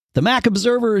The Mac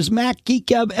Observer's Mac Geek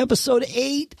Gab episode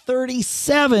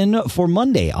 837 for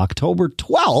Monday, October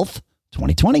 12th,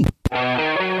 2020.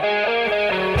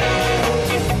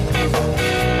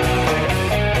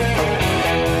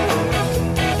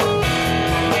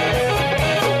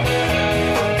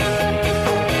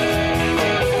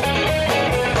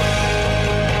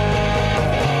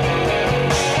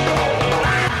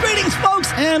 Greetings,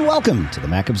 folks, and welcome to the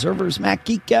Mac Observer's Mac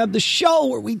Geek Gab, the show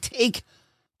where we take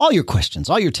all your questions,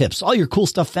 all your tips, all your cool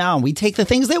stuff found. We take the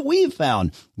things that we've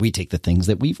found. We take the things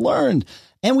that we've learned,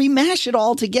 and we mash it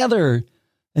all together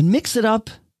and mix it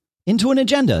up into an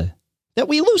agenda that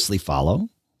we loosely follow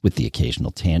with the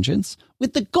occasional tangents,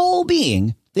 with the goal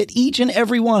being that each and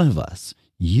every one of us,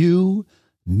 you,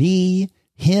 me,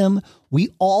 him, we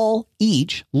all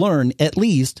each learn at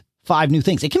least 5 new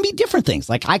things. It can be different things.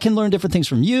 Like I can learn different things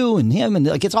from you and him, and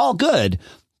like it's all good.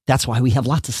 That's why we have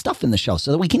lots of stuff in the show,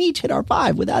 so that we can each hit our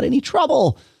 5 without any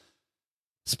trouble.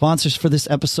 Sponsors for this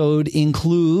episode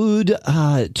include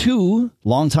 2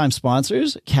 longtime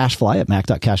sponsors, CashFly at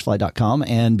mac.cashfly.com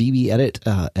and BB Edit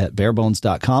at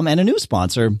barebones.com, and a new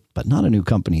sponsor, but not a new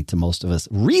company to most of us,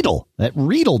 Readle at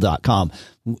Readle.com.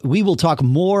 We will talk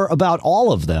more about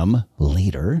all of them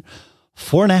later.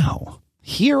 For now,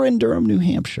 here in Durham, New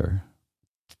Hampshire,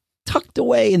 tucked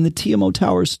away in the TMO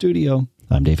Tower studio,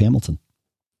 I'm Dave Hamilton.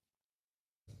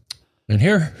 And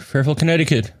here, Fairfield,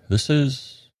 Connecticut, this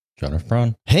is John F.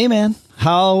 Braun. Hey, man.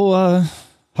 How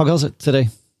goes it today?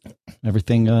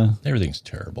 Everything's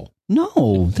terrible.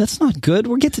 No, that's not good.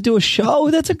 We get to do a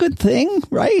show. That's a good thing,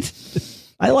 right?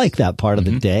 I like that part of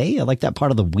the day. I like that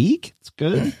part of the week. It's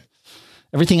good.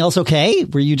 Everything else okay?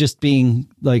 Were you just being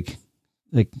like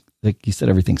you said,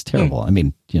 everything's terrible? I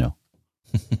mean,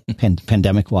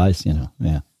 pandemic wise,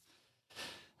 yeah.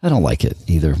 I don't like it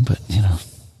either, but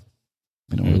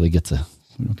we don't get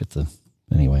to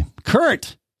anyway.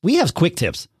 Kurt, we have quick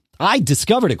tips. I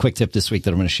discovered a quick tip this week that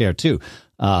I'm going to share too.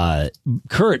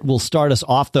 Kurt will start us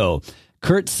off though.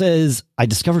 Kurt says, I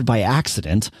discovered by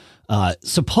accident.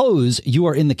 Suppose you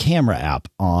are in the camera app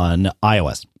on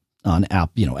iOS, on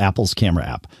Apple's camera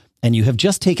app, and you have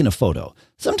just taken a photo.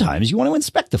 Sometimes you want to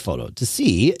inspect the photo to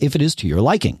see if it is to your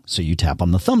liking. So you tap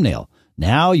on the thumbnail.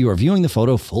 Now you are viewing the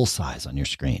photo full size on your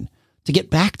screen. To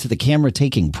get back to the camera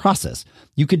taking process,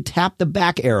 you could tap the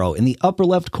back arrow in the upper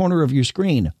left corner of your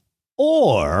screen,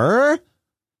 or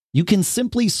you can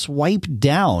simply swipe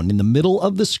down in the middle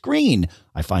of the screen.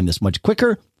 I find this much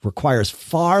quicker, requires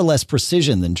far less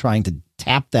precision than trying to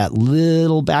tap that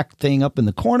little back thing up in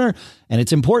the corner. And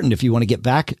it's important if you want to get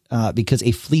back because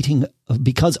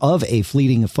of a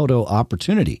fleeting photo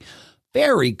opportunity.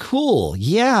 Very cool.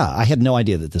 Yeah, I had no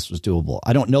idea that this was doable.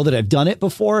 I don't know that I've done it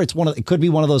before. It could be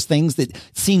one of those things that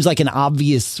seems like an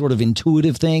obvious sort of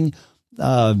intuitive thing.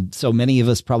 So many of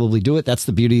us probably do it. That's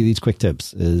the beauty of these quick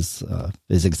tips is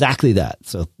exactly that.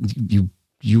 So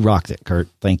you rocked it, Kurt.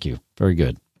 Thank you. Very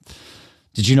good.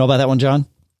 Did you know about that one, John?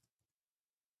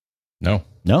 No.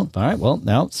 All right. Well,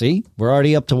 now see, we're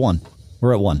already up to 1.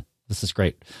 We're at 1. This is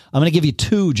great. I'm going to give you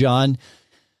 2, John.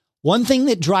 One thing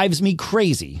that drives me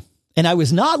crazy, and I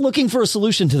was not looking for a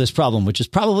solution to this problem, which is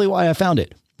probably why I found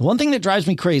it. The one thing that drives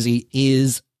me crazy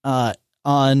is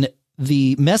on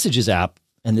the Messages app,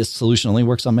 and this solution only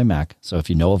works on my Mac. So if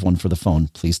you know of one for the phone,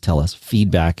 please tell us.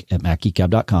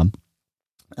 feedback@macgeekgab.com.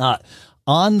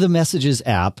 On the Messages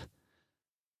app,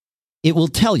 it will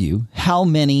tell you how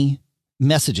many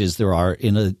messages there are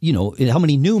how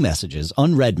many new messages,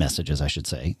 unread messages, I should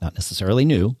say, not necessarily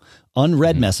new,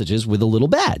 unread messages with a little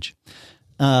badge.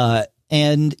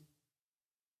 And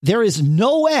there is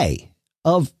no way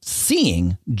of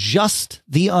seeing just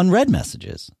the unread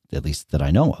messages, at least that I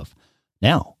know of.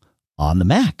 Now, on the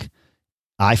Mac,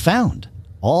 I found,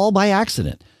 all by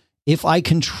accident, if I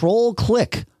control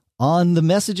click on the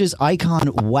messages icon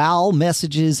while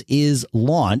messages is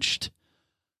launched,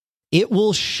 it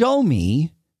will show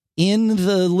me in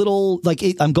the little,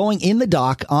 I'm going in the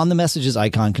dock on the messages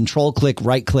icon, control click,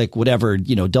 right click, whatever,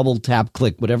 double tap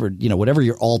click, whatever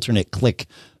your alternate click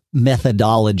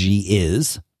methodology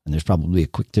is. And there's probably a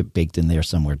quick tip baked in there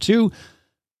somewhere too.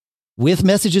 With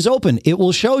messages open, it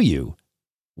will show you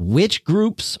which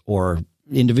groups or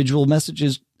individual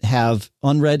messages have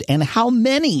unread and how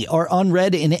many are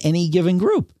unread in any given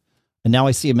group. And now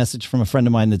I see a message from a friend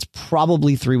of mine that's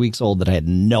probably 3 weeks old that I had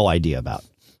no idea about.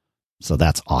 So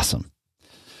that's awesome.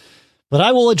 But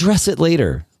I will address it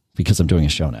later because I'm doing a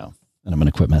show now and I'm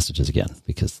going to quit messages again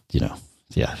because,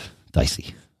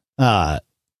 dicey.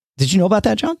 Did you know about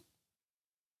that, John?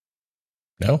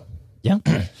 No. Yeah.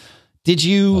 Did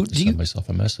you send myself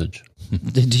a message?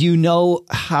 Do you know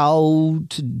how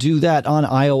to do that on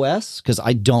iOS? Because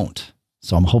I don't.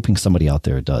 So I'm hoping somebody out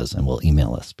there does and will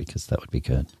email us because that would be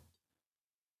good.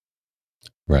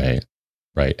 Right.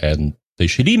 And they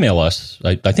should email us.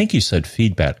 I think you said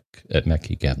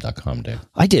feedback@macgeekgab.com, Dave.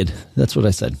 I did. That's what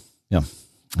I said. Yeah.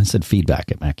 I said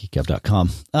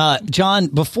feedback@macgeekgab.com. John,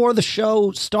 before the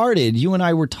show started, you and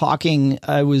I were talking.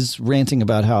 I was ranting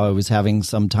about how I was having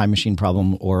some time machine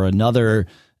problem or another,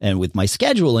 and with my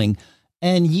scheduling.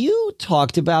 And you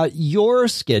talked about your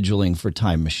scheduling for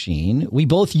Time Machine. We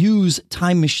both use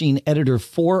Time Machine Editor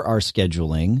for our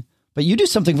scheduling, but you do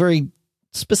something very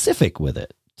specific with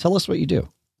it. Tell us what you do.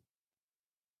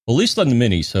 Well, at least on the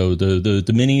Mini. So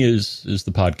the Mini is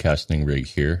the podcasting rig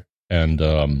here. And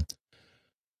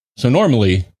so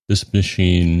normally this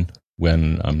machine,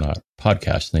 when I'm not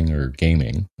podcasting or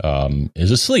gaming, is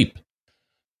asleep.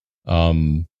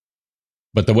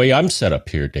 But the way I'm set up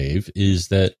here, Dave, is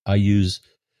that I use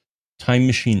Time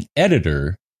Machine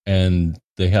Editor, and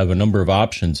they have a number of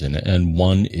options in it. And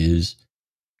one is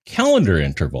calendar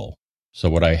interval. So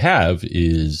what I have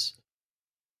is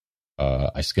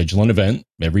I schedule an event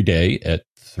every day at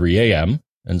 3 a.m.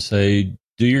 and say,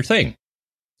 do your thing.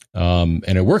 And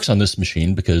it works on this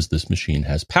machine because this machine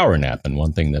has Power Nap. And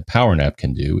one thing that Power Nap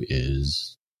can do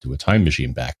is do a time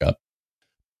machine backup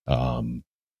in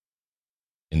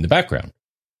the background.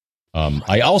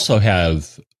 I also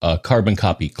have a carbon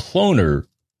copy cloner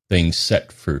thing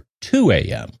set for 2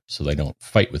 a.m. so they don't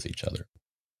fight with each other.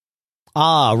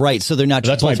 Ah, right. So they're not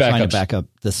That's both my trying to backups. back up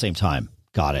at the same time.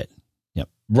 Got it. Yep.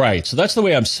 Right. So that's the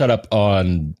way I'm set up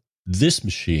on this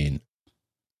machine.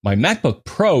 My MacBook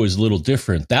Pro is a little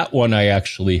different. That one I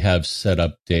actually have set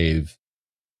up, Dave.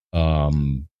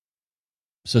 So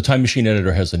Time Machine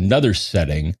Editor has another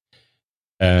setting.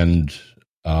 And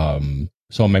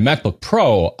so on my MacBook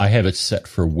Pro, I have it set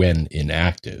for when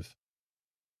inactive.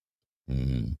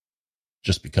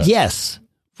 Just because. Yes.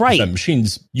 Right. The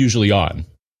machine's usually on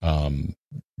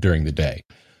during the day,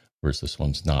 whereas this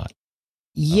one's not.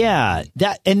 Yeah,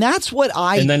 that's what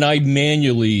and then I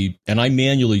manually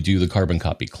do the carbon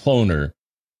copy cloner.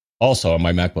 Also on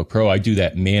my MacBook Pro, I do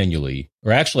that manually,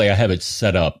 or actually I have it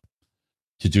set up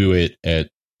to do it at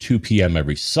 2 p.m.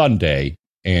 every Sunday.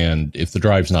 And if the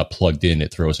drive's not plugged in,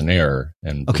 it throws an error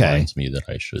and reminds me that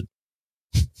I should.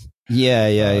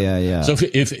 Yeah. So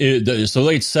so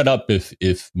it's set up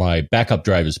if my backup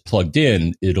drive is plugged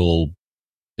in, it'll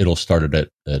start it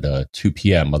at 2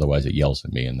 p.m. Otherwise, it yells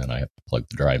at me, and then I have to plug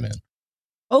the drive in.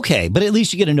 Okay, but at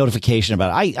least you get a notification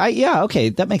about it. Yeah, okay,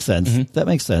 that makes sense. Mm-hmm. That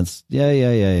makes sense.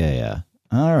 Yeah.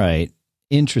 All right,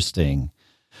 interesting.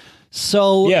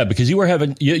 So yeah, because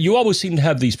you always seem to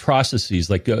have these processes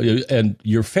like, and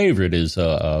your favorite is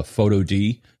Photo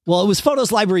D. Well, it was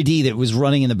Photos Library D that was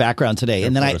running in the background today,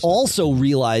 and then I also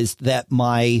realized that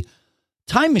my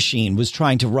Time Machine was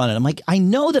trying to run it. I'm like, I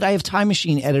know that I have Time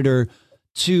Machine Editor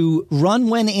to run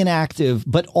when inactive,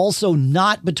 but also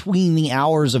not between the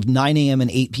hours of 9 a.m. and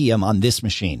 8 p.m. on this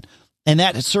machine. And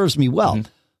that serves me well.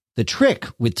 Mm-hmm. The trick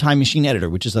with Time Machine Editor,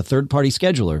 which is a third-party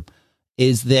scheduler,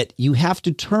 is that you have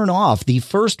to turn off the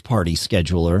first-party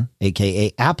scheduler,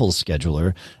 aka Apple's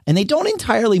scheduler, and they don't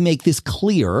entirely make this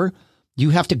clear. You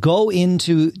have to go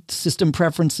into System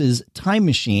Preferences Time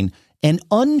Machine and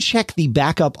uncheck the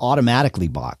Backup Automatically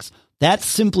box. That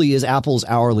simply is Apple's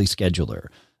hourly scheduler.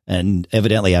 And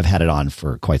evidently I've had it on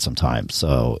for quite some time.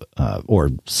 So, or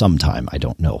some time. I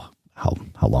don't know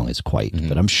how long is quite,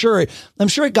 but I'm sure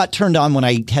it got turned on when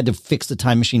I had to fix the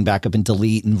Time Machine backup and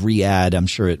delete and re-add. I'm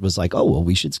sure it was like, oh, well,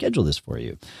 we should schedule this for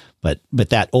you. But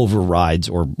that overrides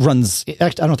or runs. I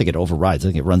don't think it overrides. I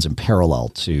think it runs in parallel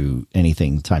to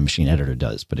anything Time Machine Editor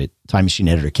does, but Time Machine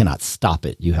Editor cannot stop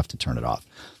it. You have to turn it off.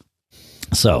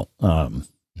 So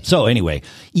anyway,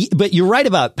 but you're right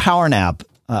about Power Nap.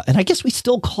 And I guess we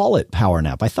still call it Power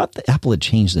Nap. I thought that Apple had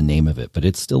changed the name of it, but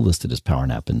it's still listed as Power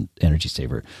Nap and Energy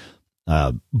Saver.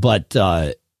 But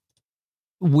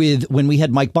when we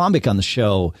had Mike Bombick on the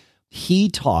show, he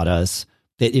taught us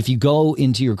that if you go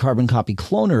into your Carbon Copy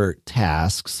Cloner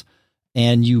tasks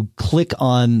and you click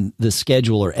on the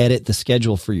schedule or edit the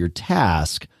schedule for your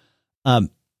task,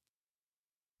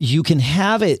 you can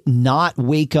have it not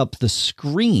wake up the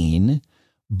screen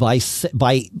by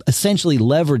essentially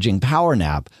leveraging Power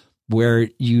Nap, where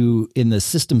you, in the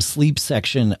system sleep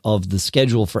section of the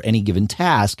schedule for any given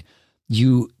task,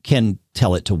 you can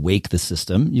tell it to wake the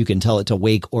system. You can tell it to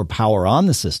wake or power on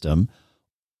the system.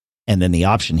 And then the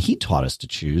option he taught us to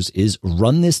choose is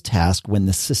run this task when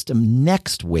the system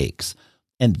next wakes.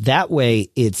 And that way,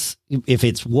 if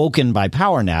it's woken by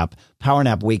Power Nap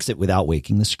wakes it without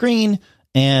waking the screen.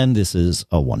 And this is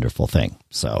a wonderful thing.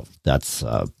 So that's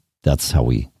how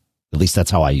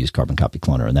that's how I use Carbon Copy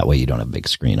Cloner. And that way you don't have a big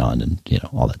screen on and,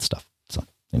 all that stuff. So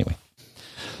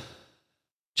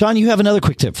John, you have another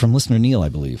quick tip from listener Neil, I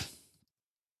believe.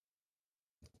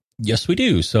 Yes, we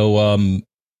do. So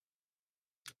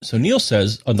Neil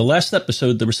says, on the last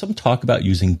episode, there was some talk about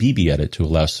using BBEdit to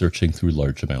allow searching through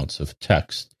large amounts of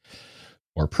text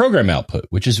or program output,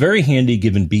 which is very handy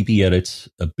given BBEdit's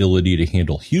ability to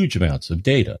handle huge amounts of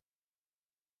data.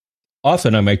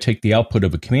 Often, I might take the output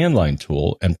of a command line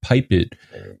tool and pipe it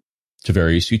to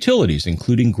various utilities,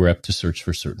 including grep to search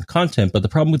for certain content. But the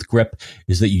problem with grep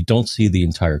is that you don't see the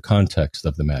entire context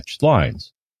of the matched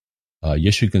lines.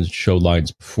 Yes, you can show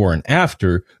lines before and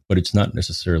after, but it's not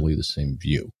necessarily the same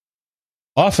view.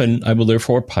 Often, I will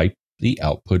therefore pipe the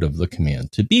output of the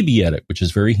command to BBEdit, which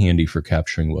is very handy for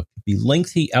capturing what could be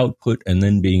lengthy output and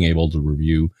then being able to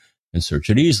review and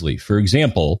search it easily. For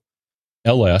example,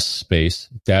 ls space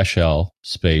 -l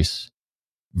space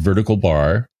vertical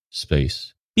bar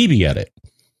space BBEdit.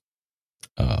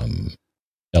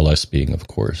 ls being, of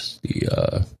course,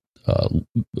 the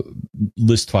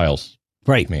list files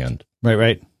command.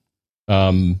 Right.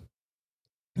 So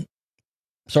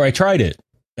I tried it,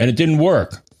 and it didn't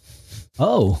work.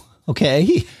 Oh,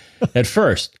 okay. At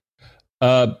first.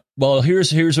 Well,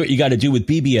 here's what you got to do with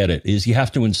BBEdit is you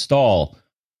have to install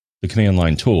the command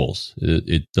line tools.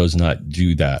 It does not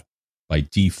do that by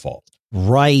default.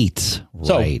 Right.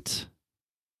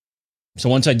 So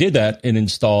once I did that and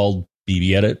installed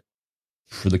BBEdit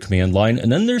for the command line, and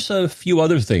then there's a few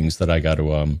other things that I got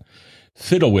to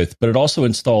fiddle with, but it also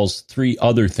installs 3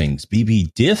 other things.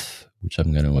 BBDiff, which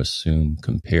I'm going to assume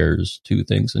compares 2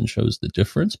 things and shows the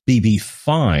difference.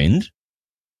 BBFind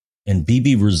and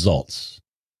BB results.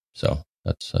 So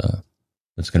that's going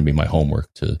to be my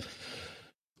homework to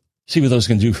see what those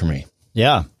can do for me.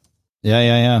 Yeah.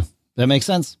 That makes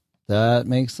sense.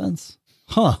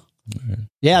 Huh.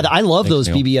 Yeah, I love those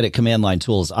BBEdit command line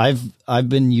tools. I've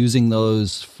been using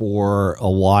those for a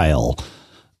while,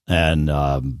 and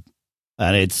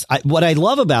it's what I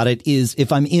love about it is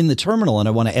if I'm in the terminal and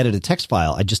I want to edit a text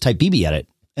file, I just type BBEdit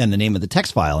and the name of the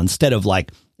text file instead of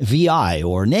like VI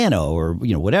or Nano or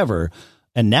whatever.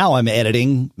 And now I'm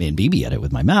editing in BBEdit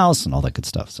with my mouse and all that good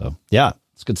stuff. So yeah,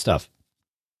 it's good stuff.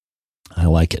 I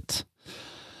like it.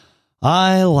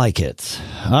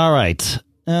 All right.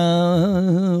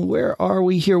 Where are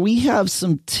we here? We have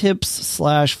some tips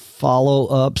 /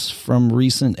 follow-ups from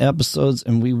recent episodes,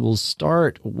 and we will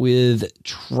start with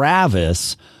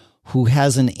Travis, who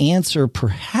has an answer,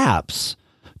 perhaps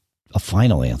a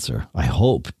final answer, I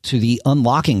hope, to the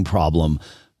unlocking problem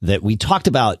that we talked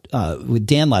about with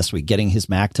Dan last week, getting his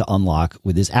Mac to unlock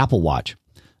with his Apple Watch.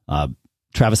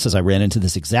 Travis says, I ran into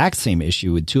this exact same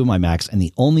issue with 2 of my Macs, and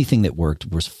the only thing that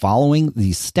worked was following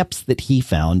the steps that he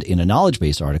found in a knowledge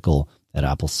base article at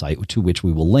Apple's site, to which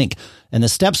we will link. And the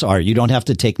steps are, you don't have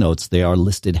to take notes. They are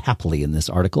listed happily in this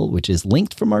article, which is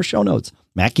linked from our show notes,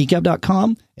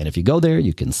 macgeekgab.com. And if you go there,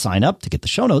 you can sign up to get the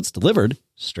show notes delivered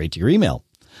straight to your email.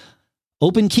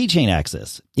 Open keychain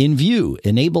access. In View,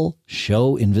 enable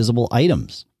show invisible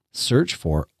items. Search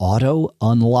for auto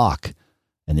unlock.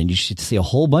 And then you should see a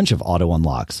whole bunch of auto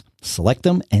unlocks. Select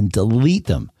them and delete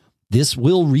them. This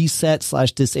will reset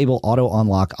 / disable auto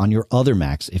unlock on your other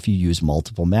Macs if you use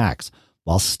multiple Macs.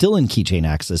 While still in keychain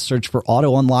access, search for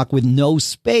auto unlock with no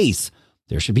space.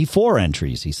 There should be 4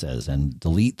 entries, he says, and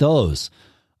delete those.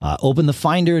 Open the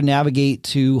Finder, navigate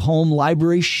to Home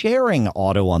Library Sharing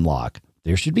auto unlock.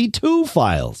 There should be 2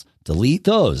 files. Delete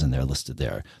those, and they're listed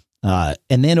there.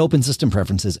 And then open System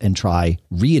Preferences and try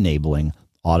re-enabling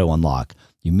auto unlock.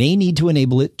 You may need to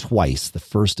enable it twice. The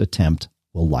first attempt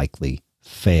will likely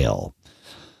fail.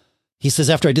 He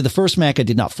says, after I did the first Mac, I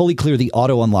did not fully clear the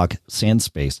auto unlock sand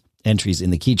space entries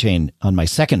in the keychain on my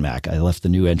second Mac. I left the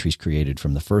new entries created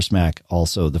from the first Mac.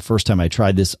 Also, the first time I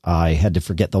tried this, I had to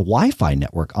forget the Wi-Fi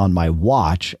network on my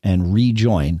watch and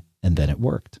rejoin, and then it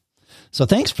worked. So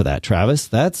thanks for that, Travis.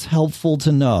 That's helpful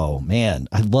to know. Man,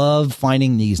 I love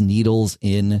finding these needles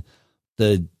in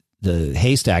the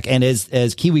haystack. And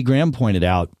as Kiwi Graham pointed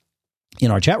out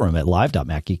in our chat room at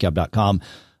live.macgeekgab.com,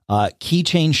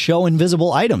 keychain show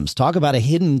invisible items. Talk about a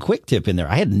hidden quick tip in there.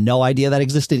 I had no idea that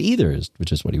existed either,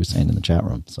 which is what he was saying in the chat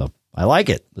room. So I like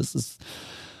it. This is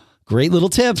great little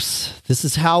tips. This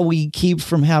is how we keep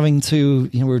from having to,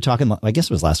 we were talking, I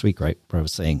guess it was last week, right? Where I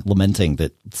was saying, lamenting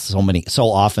that so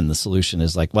often the solution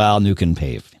is like, well, nuke and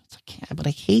pave. It's like, yeah, but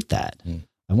I hate that.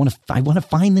 I want to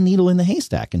find the needle in the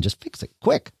haystack and just fix it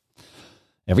quick.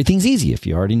 Everything's easy if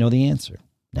you already know the answer.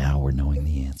 Now we're knowing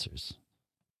the answers.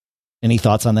 Any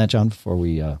thoughts on that, John, before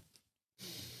we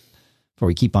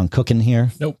keep on cooking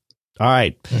here? Nope. All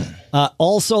right.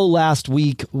 Also, last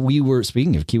week we were,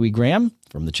 speaking of Kiwi Graham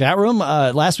from the chat room,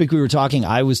 last week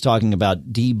I was talking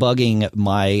about debugging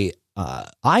my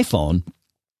iPhone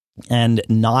and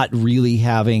not really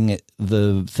having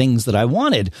the things that I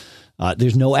wanted.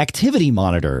 There's no activity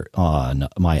monitor on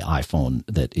my iPhone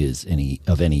that is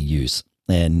of any use.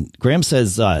 And Graham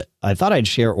says, I thought I'd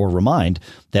share or remind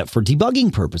that for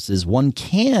debugging purposes, one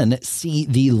can see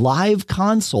the live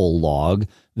console log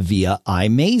via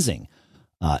iMazing.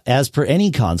 As per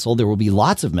any console, there will be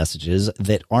lots of messages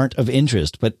that aren't of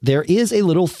interest, but there is a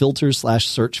little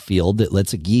filter/search field that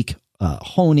lets a geek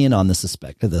hone in on the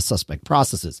suspect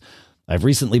processes. I've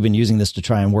recently been using this to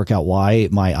try and work out why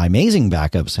my iMazing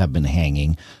backups have been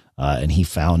hanging, and he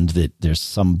found that there's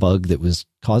some bug that was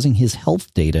causing his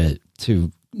health data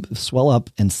to swell up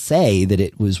and say that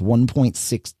it was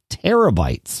 1.6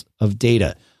 terabytes of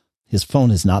data. His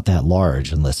phone is not that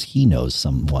large unless he knows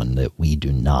someone that we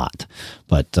do not.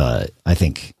 But I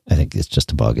think it's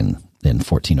just a bug in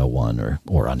 1401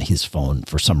 or on his phone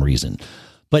for some reason.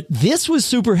 But this was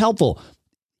super helpful.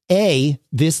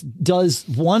 This does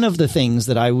one of the things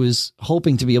that I was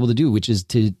hoping to be able to do, which is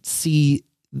to see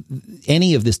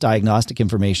any of this diagnostic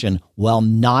information while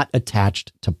not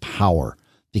attached to power,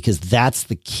 because that's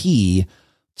the key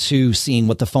to seeing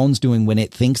what the phone's doing when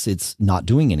it thinks it's not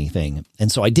doing anything. And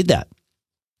so I did that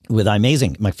with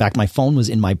iMazing. In fact, my phone was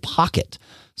in my pocket,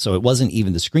 so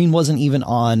the screen wasn't even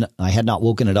on. I had not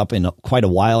woken it up in quite a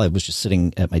while. I was just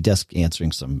sitting at my desk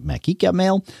answering some Mac Geek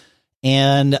mail,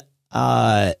 and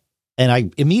I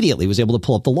immediately was able to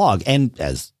pull up the log. And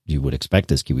as you would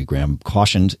expect, as Kiwi Graham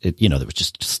cautioned, there was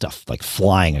just stuff like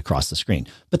flying across the screen.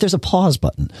 But there's a pause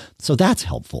button, so that's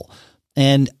helpful.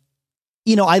 And,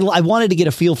 I wanted to get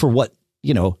a feel for what,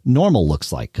 normal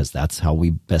looks like, because that's how we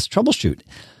best troubleshoot.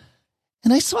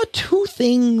 And I saw two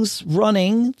things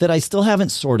running that I still haven't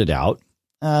sorted out.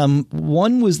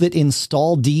 One was that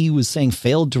install D was saying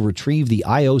failed to retrieve the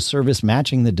IO service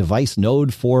matching the device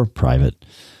node for private.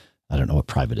 I don't know what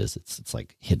private is. It's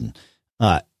like hidden.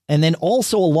 And then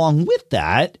also along with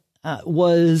that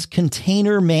was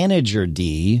container manager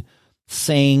D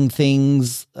saying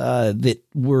things that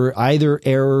were either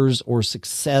errors or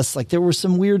success. Like there were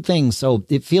some weird things. So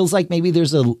it feels like maybe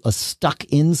there's a stuck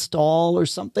install or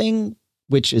something,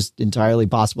 which is entirely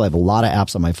possible. I have a lot of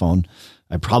apps on my phone.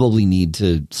 I probably need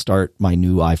to start my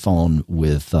new iPhone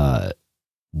with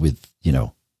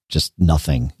just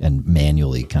nothing and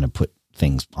manually kind of put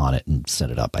things on it and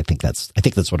set it up. I think that's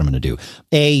what I'm going to do.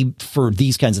 A, for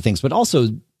these kinds of things, but also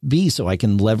B, so I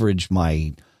can leverage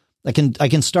I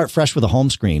can start fresh with a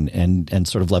home screen and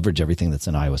sort of leverage everything that's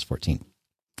in iOS 14.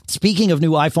 Speaking of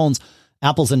new iPhones,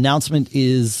 Apple's announcement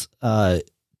is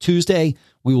Tuesday.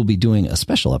 We will be doing a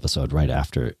special episode right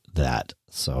after that.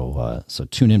 So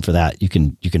tune in for that. You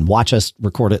can watch us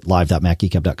record it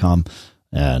live.macgeekup.com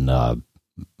and/or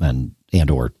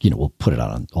we'll put it out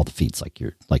on all the feeds like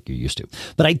you're used to.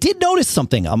 But I did notice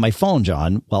something on my phone,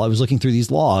 John, while I was looking through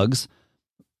these logs,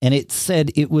 and it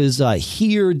said it was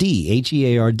HEARD,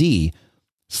 HEARD,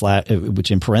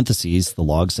 which in parentheses the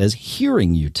log says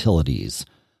hearing utilities,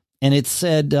 and it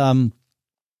said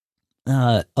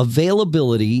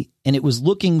availability, and it was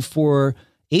looking for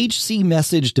HC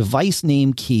message device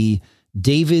name key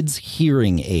David's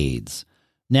hearing aids.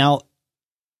 Now,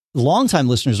 longtime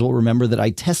listeners will remember that I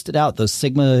tested out those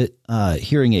Sigma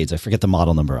hearing aids. I forget the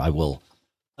model number. I will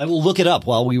look it up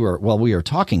while we were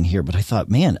talking here. But I thought,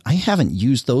 man, I haven't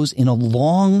used those in a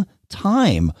long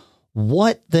time.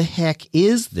 What the heck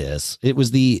is this? It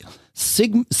was the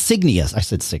Signia. I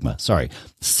said Sigma. Sorry,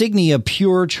 Signia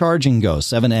Pure Charge and Go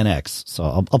 7NX. So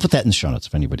I'll put that in the show notes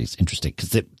if anybody's interested, because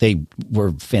they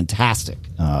were fantastic.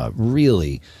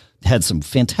 Really had some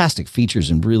fantastic features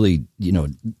and really,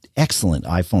 excellent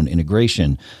iPhone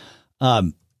integration.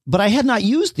 But I had not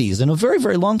used these in a very,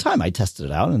 very long time. I tested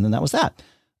it out, and then that was that.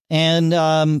 And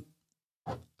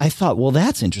I thought, well,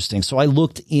 that's interesting. So I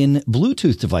looked in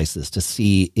Bluetooth devices to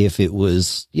see if it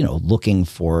was, looking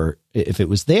for if it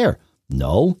was there.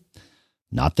 No,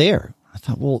 not there. I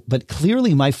thought, well, but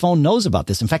clearly my phone knows about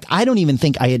this. In fact, I don't even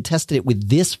think I had tested it with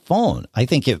this phone. I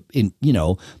think it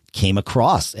came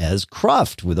across as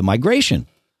Cruft with a migration.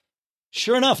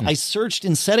 Sure enough, I searched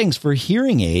in settings for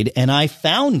hearing aid and I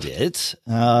found it.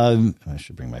 I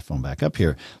should bring my phone back up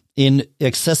here. In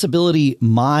accessibility,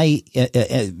 my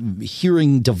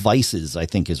hearing devices, I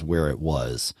think is where it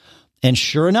was. And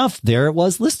sure enough, there it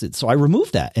was listed. So I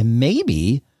removed that, and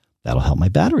maybe that'll help my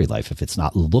battery life if it's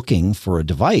not looking for a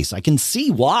device. I can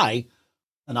see why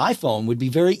an iPhone would be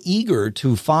very eager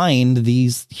to find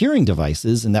these hearing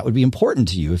devices, and that would be important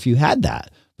to you if you had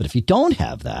that. But if you don't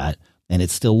have that and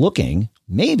it's still looking,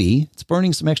 maybe it's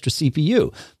burning some extra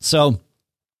CPU. So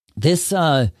this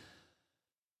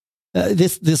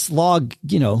this log,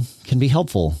 can be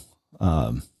helpful.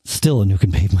 Still, a nuke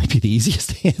and pave might be the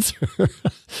easiest answer.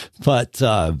 But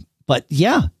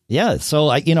yeah. So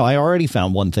I already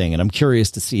found one thing, and I'm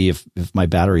curious to see if my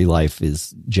battery life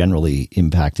is generally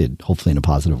impacted, hopefully in a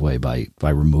positive way, by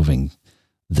removing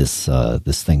this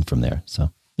thing from there.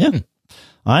 So yeah,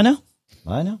 I know.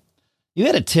 You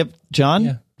had a tip,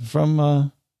 John,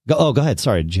 from go ahead.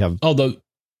 Sorry, did you have? The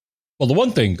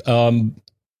one thing.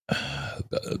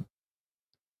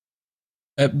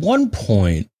 At one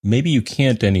point, maybe you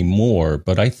can't anymore,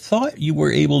 but I thought you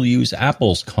were able to use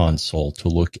Apple's console to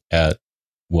look at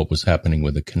what was happening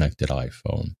with a connected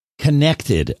iPhone.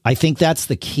 Connected. I think that's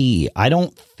the key. I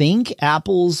don't think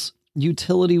Apple's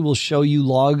utility will show you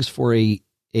logs for a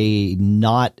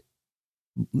not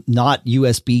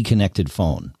USB connected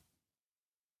phone.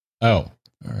 Oh,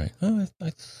 all right. Oh,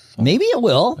 I maybe it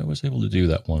will. I was able to do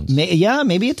that once.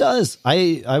 Maybe it does.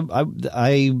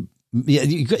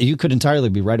 You could entirely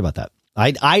be right about that.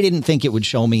 I didn't think it would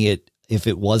show me it if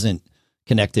it wasn't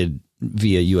connected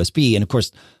via USB. And of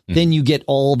course, then you get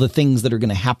all the things that are going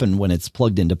to happen when it's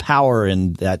plugged into power.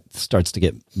 And that starts to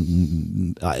get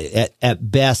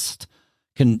at best,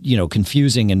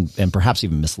 confusing and perhaps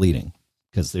even misleading,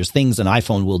 because there's things an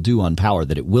iPhone will do on power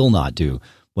that it will not do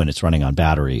when it's running on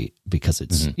battery, because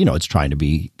it's, it's trying to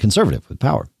be conservative with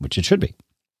power, which it should be.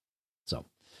 So,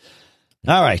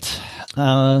 all right. You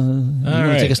want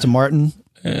to take us to Martin?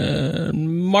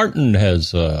 Martin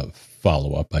has a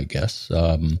follow-up, I guess.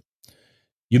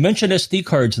 You mentioned SD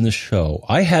cards in the show.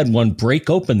 I had one break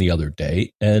open the other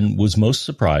day and was most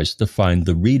surprised to find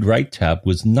the read-write tab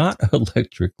was not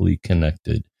electrically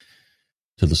connected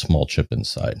to the small chip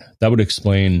inside. That would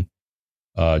explain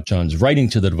John's writing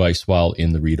to the device while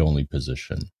in the read-only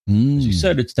position. As you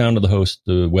said, it's down to the host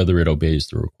whether it obeys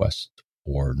the request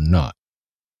or not.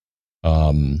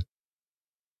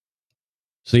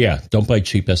 So yeah, don't buy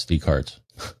cheap SD cards.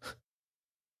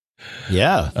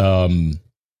 Yeah.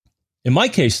 In my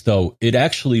case, though, it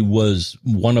actually was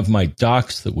one of my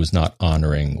docks that was not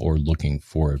honoring or looking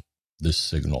for this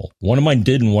signal. One of mine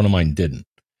did and one of mine didn't.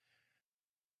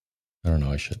 I don't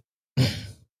know. I should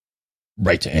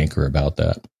write to Anchor about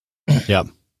that. Yeah.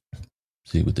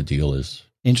 See what the deal is.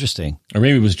 Interesting. Or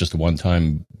maybe it was just a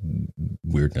one-time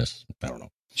weirdness. I don't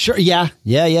know. Sure. Yeah.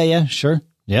 Sure.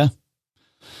 Yeah.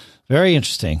 Very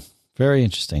interesting.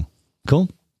 Cool.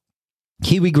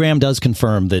 Kiwi Graham does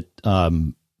confirm that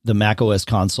the macOS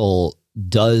console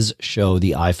does show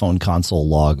the iPhone console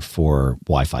log for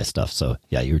Wi-Fi stuff. So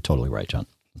yeah, you're totally right, John.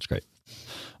 That's great.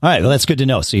 All right. Well, that's good to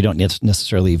know. So you don't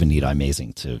necessarily even need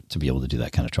iMazing to be able to do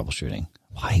that kind of troubleshooting.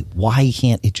 Why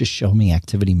can't it just show me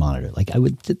activity monitor?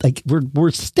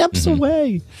 We're steps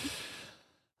away.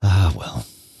 Well,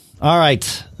 all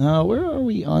right. Where are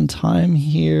we on time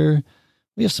here?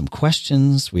 We have some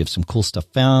questions. We have some cool stuff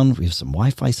found. We have some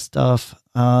Wi-Fi stuff.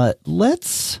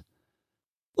 Let's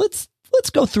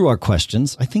go through our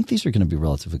questions. I think these are going to be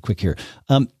relatively quick here.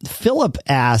 Philip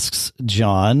asks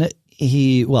John.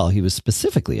 He was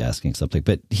specifically asking something,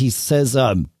 but he says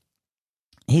I'm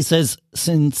looking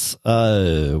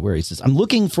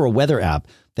for a weather app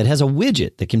that has a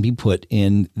widget that can be put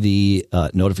in the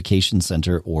notification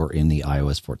center or in the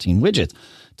iOS 14 widgets.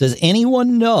 Does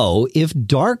anyone know if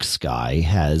Dark Sky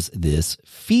has this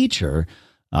feature?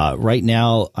 Right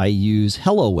now, I use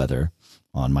Hello Weather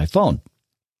on my phone.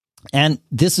 And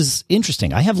this is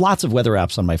interesting. I have lots of weather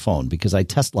apps on my phone because I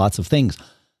test lots of things.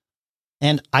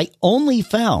 And I only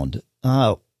found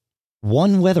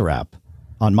one weather app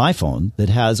on my phone that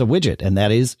has a widget, and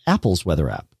that is Apple's weather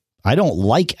app. I don't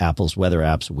like Apple's weather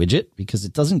app's widget because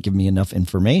it doesn't give me enough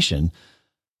information.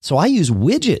 So I use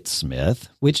Widgetsmith,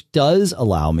 which does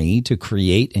allow me to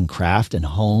create and craft and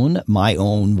hone my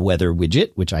own weather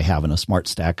widget, which I have in a smart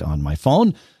stack on my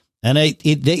phone. And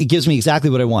it gives me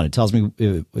exactly what I want. It tells me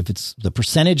if it's the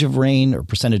percentage of rain or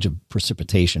percentage of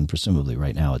precipitation. Presumably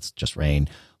right now it's just rain.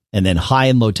 And then high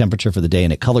and low temperature for the day.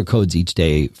 And it color codes each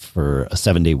day for a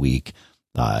 7-day week,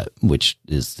 which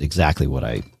is exactly what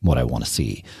I want to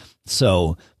see.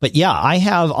 So, but yeah, I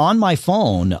have on my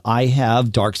phone, I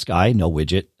have Dark Sky, no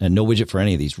widget, and no widget for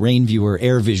any of these. Rain Viewer,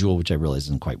 Air Visual, which I realize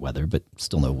isn't quite weather, but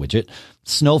still no widget.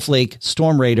 Snowflake,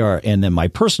 Storm Radar, and then my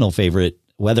personal favorite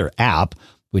weather app,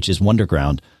 which is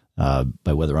Wonderground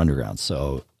by Weather Underground.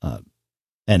 So,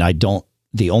 and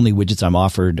the only widgets I'm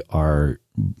offered are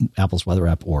Apple's weather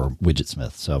app or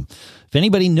Widgetsmith. So if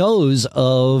anybody knows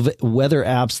of weather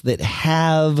apps that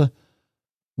have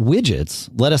widgets,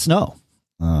 let us know.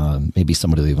 Maybe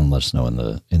somebody will even let us know in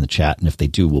the chat. And if they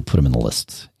do, we'll put them in the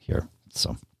list here.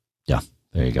 So yeah,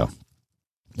 there you go.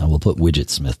 Now we'll put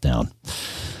Widgetsmith down.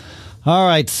 All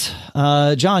right.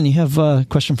 John, you have a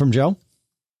question from Joe?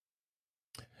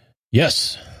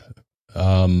 Yes.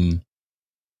 So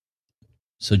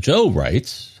Joe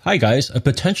writes, "Hi guys, a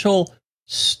potential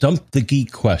stump the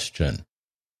geek question.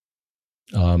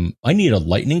 I need a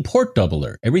lightning port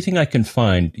doubler. Everything I can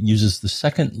find uses the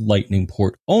second lightning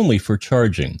port only for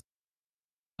charging.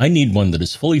 I need one that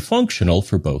is fully functional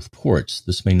for both ports.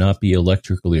 This may not be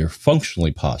electrically or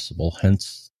functionally possible,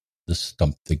 hence the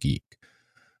stump the geek.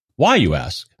 Why, you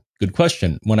ask? Good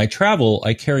question. When I travel,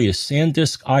 I carry a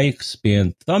SanDisk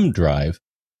iXpand thumb drive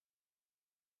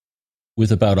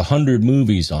with about 100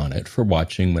 movies on it for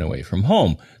watching when away from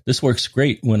home. This works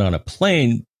great when on a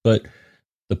plane, but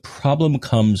the problem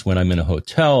comes when I'm in a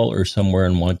hotel or somewhere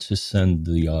and want to send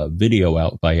the video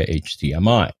out via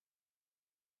HDMI.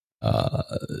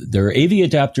 There are AV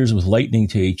adapters with Lightning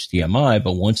to HDMI,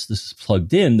 but once this is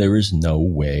plugged in, there is no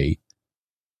way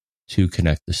to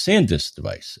connect the SanDisk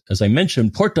device. As I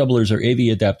mentioned, port doublers or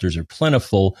AV adapters are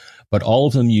plentiful, but all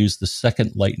of them use the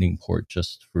second Lightning port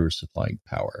just for supplying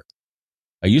power.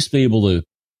 I used to be able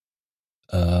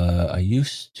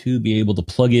to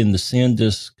plug in the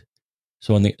SanDisk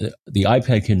so on the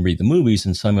iPad can read the movies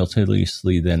and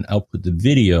simultaneously then output the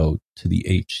video to the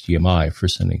HDMI for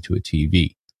sending to a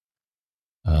TV.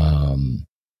 I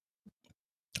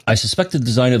suspect the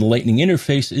design of the Lightning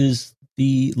interface is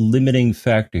the limiting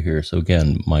factor here. So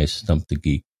again, my Stump the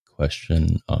Geek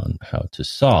question on how to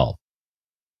solve.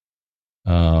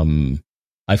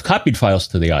 I've copied files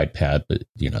to the iPad, but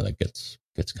that gets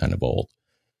kind of old.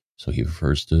 So he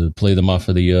prefers to play them off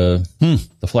of the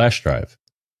flash drive.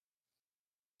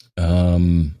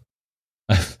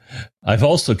 I've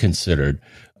also considered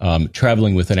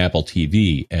traveling with an Apple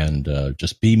TV and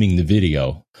just beaming the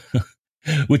video,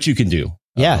 which you can do.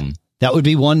 Yeah, that would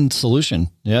be one solution.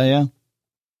 Yeah.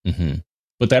 Mm-hmm.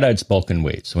 But that adds bulk and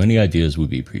weight, so any ideas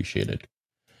would be appreciated.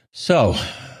 So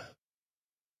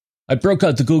I broke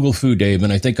out the Google Foo, Dave,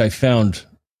 and I think I found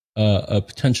a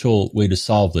potential way to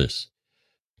solve this.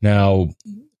 Now,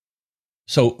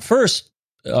 so first,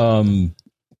 you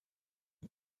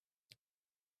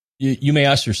may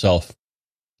ask yourself,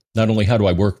 not only how do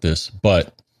I work this,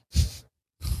 but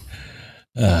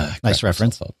nice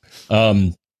reference.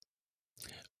 But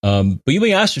you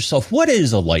may ask yourself, what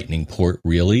is a Lightning port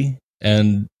really?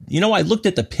 And I looked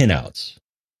at the pinouts.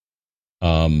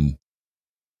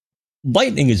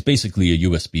 Lightning is basically a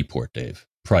USB port, Dave.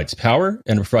 Provides power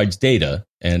and it provides data,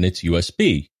 and it's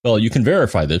USB. Well, you can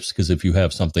verify this because if you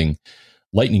have something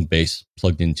Lightning-based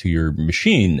plugged into your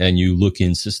machine and you look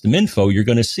in system info, you're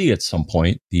going to see at some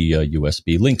point the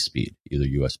USB link speed, either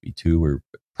USB 2 or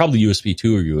probably USB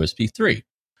 2 or USB 3.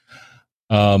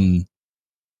 And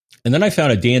then I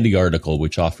found a dandy article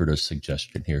which offered a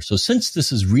suggestion here. So since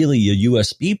this is really a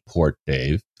USB port,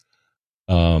 Dave,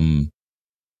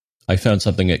 I found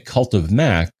something at Cult of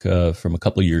Mac from a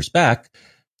couple of years back.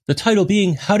 The title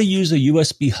being How to Use a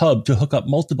USB Hub to Hook Up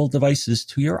Multiple Devices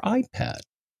to Your iPad.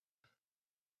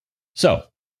 So,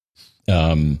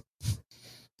 and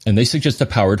they suggest a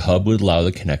powered hub would allow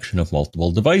the connection of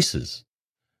multiple devices.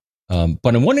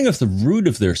 But I'm wondering if the root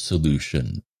of their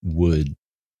solution would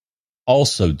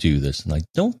also do this, and I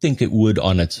don't think it would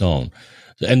on its own.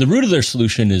 And the root of their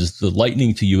solution is the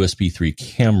Lightning to USB 3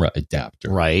 camera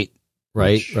adapter. Right.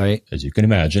 As you can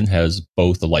imagine, has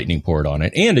both a Lightning port on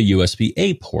it and a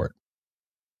USB-A port.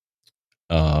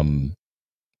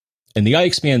 And the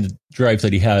iXpand drive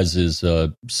that he has is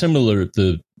similar.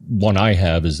 The one I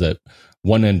have is that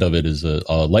one end of it is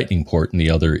a Lightning port and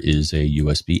the other is a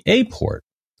USB-A port.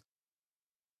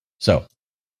 So,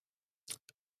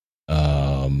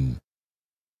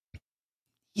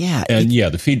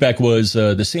 the feedback was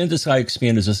the SanDisk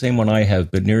iXpand is the same one I have,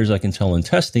 but near as I can tell in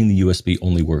testing, the USB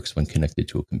only works when connected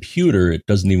to a computer. It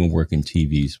doesn't even work in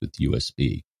TVs with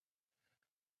USB.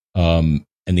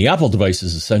 And the Apple device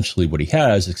is essentially what he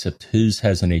has, except his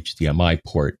has an HDMI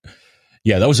port.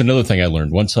 Yeah, that was another thing I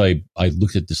learned. Once I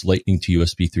looked at this Lightning to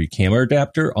USB 3 camera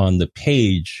adapter on the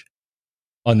page,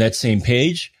 on that same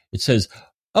page, it says,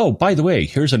 oh, by the way,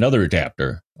 here's another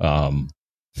adapter,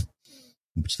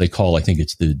 which they call, I think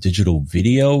it's the digital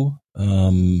video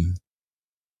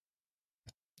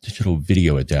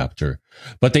adapter.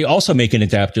 But they also make an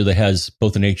adapter that has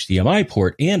both an HDMI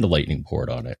port and a Lightning port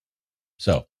on it.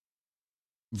 So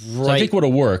I think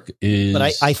what'll work is...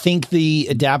 But I think the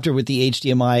adapter with the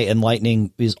HDMI and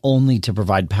Lightning is only to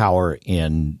provide power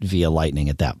via Lightning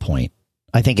at that point.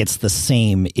 I think it's the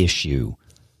same issue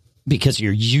because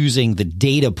you're using the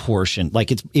data portion.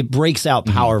 Like it breaks out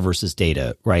power versus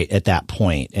data right at that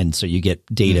point. And so you get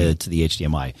data to the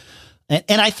HDMI.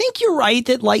 And I think you're right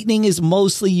that Lightning is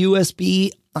mostly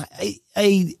USB. I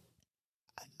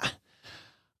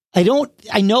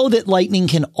know that Lightning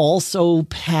can also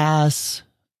pass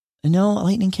No,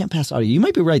 Lightning can't pass audio. You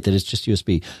might be right that it's just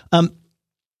USB.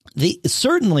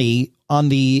 Certainly on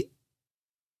the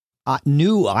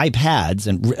new iPads,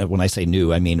 and when I say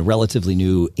new, I mean relatively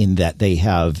new in that they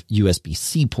have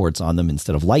USB-C ports on them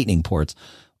instead of Lightning ports.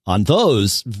 On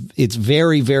those, it's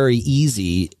very, very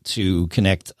easy to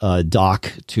connect a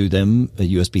dock to them,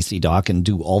 a USB-C dock, and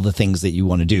do all the things that you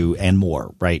want to do and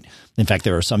more, right? In fact,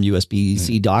 there are some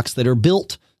USB-C docks that are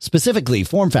built specifically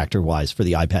form factor wise for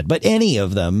the iPad, but any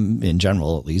of them in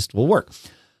general, at least, will work.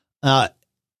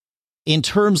 In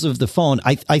terms of the phone,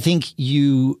 I think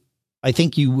you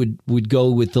would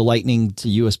go with the Lightning to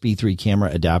USB 3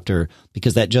 camera adapter,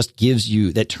 because that just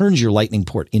that turns your Lightning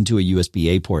port into a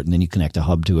USB-A port, and then you connect a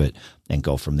hub to it and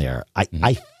go from there.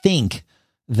 I think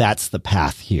that's the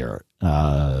path here.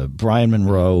 Brian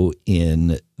Monroe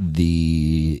in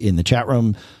the chat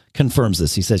room confirms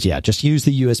this. He says, yeah, just use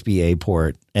the USB-A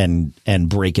port and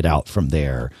break it out from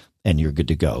there, and you're good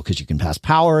to go, because you can pass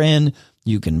power in,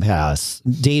 you can pass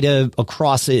data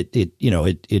across it.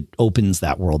 It opens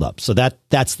that world up. So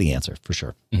that's the answer for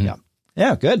sure. Mm-hmm.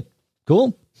 Yeah. Good.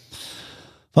 Cool.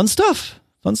 Fun stuff.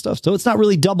 So it's not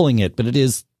really doubling it, but it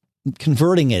is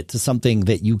converting it to something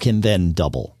that you can then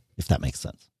double, if that makes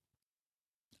sense.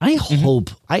 I hope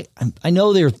I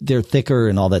know they're thicker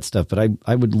and all that stuff, but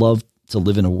I would love to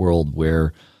live in a world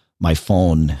where my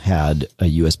phone had a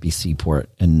USB-C port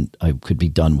and I could be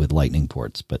done with Lightning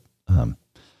ports, but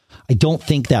I don't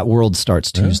think that world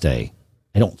starts Tuesday.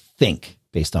 I don't think,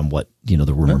 based on what the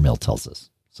rumor mill tells us.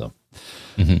 So,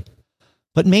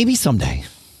 but maybe someday,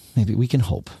 maybe we can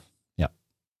hope. Yeah,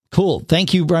 cool.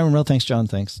 Thank you, Brian Monroe. Thanks, John.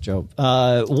 Thanks, Joe.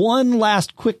 One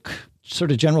last quick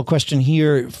sort of general question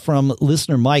here from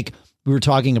listener Mike. We were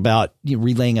talking about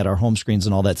relaying at our home screens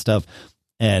and all that stuff,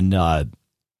 and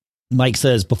Mike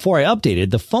says, before I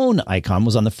updated, the phone icon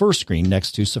was on the first screen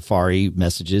next to Safari,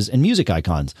 messages, and music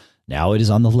icons. Now it is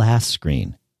on the last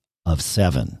screen of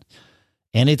 7.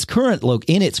 And in its current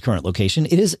location,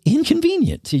 it is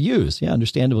inconvenient to use. Yeah,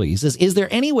 understandably. He says, is there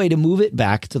any way to move it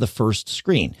back to the first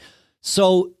screen?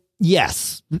 So,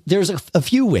 yes, there's a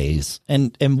few ways.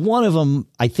 And one of them,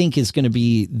 I think, is going to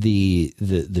be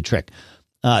the trick.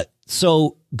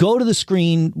 So go to the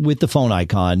screen with the phone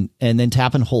icon and then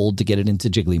tap and hold to get it into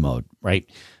jiggly mode, right?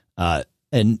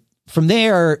 And from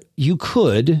there, you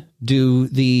could do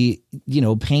the,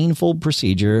 painful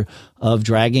procedure of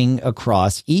dragging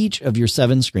across each of your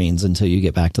 7 screens until you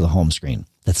get back to the home screen.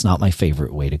 That's not my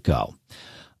favorite way to go.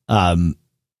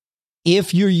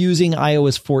 If you're using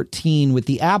iOS 14 with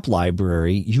the app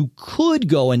library, you could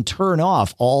go and turn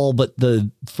off all but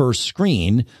the first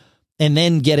screen and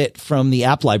then get it from the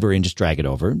app library and just drag it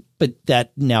over. But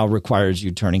that now requires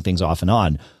you turning things off and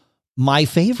on. My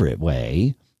favorite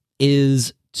way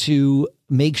is to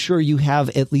make sure you have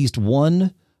at least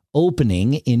one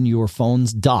opening in your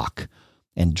phone's dock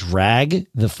and drag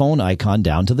the phone icon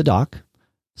down to the dock,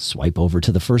 swipe over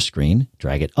to the first screen,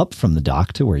 drag it up from the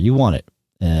dock to where you want it.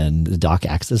 And the dock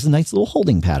acts as a nice little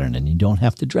holding pattern, and you don't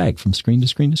have to drag from screen to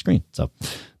screen to screen. So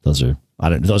those are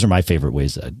my favorite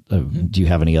ways. Do you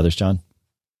have any others, John?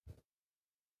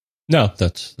 No,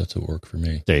 that's a work for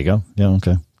me. There you go. Yeah.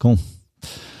 Okay, cool.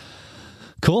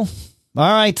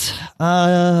 All right.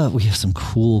 We have some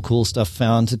cool stuff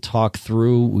found to talk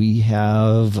through. We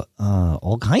have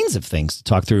all kinds of things to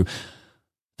talk through.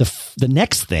 The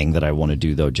next thing that I want to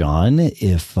do, though, John,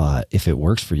 if it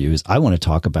works for you, is I want to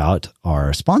talk about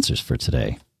our sponsors for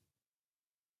today.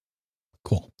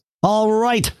 Cool. All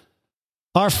right.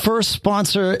 Our first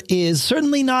sponsor is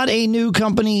certainly not a new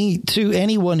company to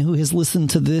anyone who has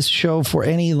listened to this show for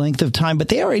any length of time, but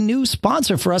they are a new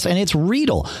sponsor for us, and it's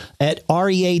Readle at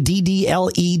readdle.com.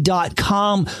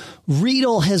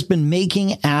 Readle has been making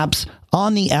apps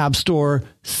on the App Store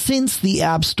since the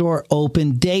App Store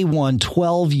opened day one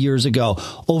 12 years ago.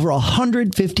 Over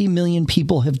 150 million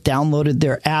people have downloaded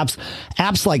their apps.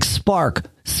 Apps like Spark,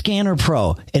 Scanner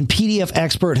Pro, and PDF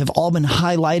Expert have all been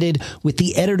highlighted with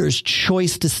the Editor's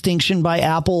Choice distinction by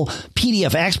Apple.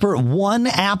 PDF Expert won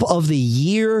App of the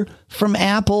Year from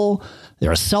Apple.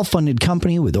 They're a self-funded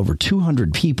company with over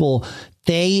 200 people.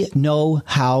 They know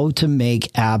how to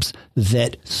make apps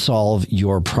that solve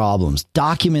your problems.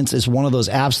 Documents is one of those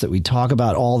apps that we talk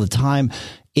about all the time.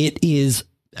 It is,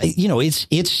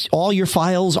 it's all your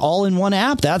files all in one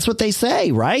app. That's what they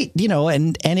say, right?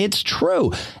 And it's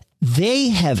true. They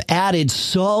have added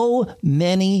so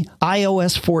many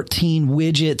iOS 14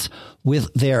 widgets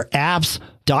with their apps.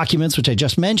 Documents, which I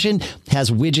just mentioned, has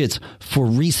widgets for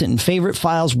recent and favorite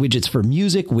files, widgets for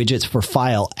music, widgets for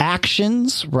file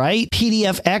actions, right?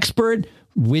 PDF Expert,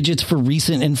 widgets for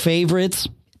recent and favorites.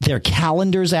 their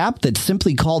Calendars app that's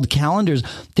simply called Calendars.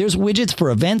 There's widgets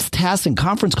for events, tasks, and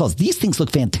conference calls. These things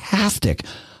look fantastic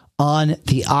on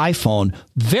the iPhone.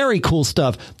 Very cool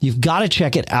stuff. You've got to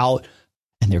check it out.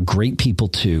 And they're great people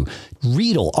too.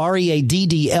 Readdle,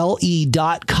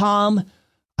 READDLE.com.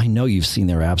 I know you've seen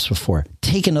their apps before.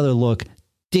 Take another look.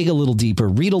 Dig a little deeper.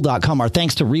 Readdle.com. Our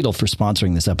thanks to Readdle for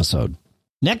sponsoring this episode.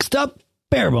 Next up,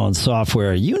 Barebones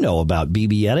Software. You know about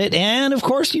BB Edit. And of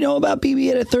course, you know about BB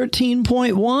Edit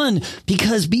 13.1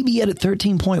 because BB Edit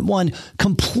 13.1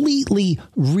 completely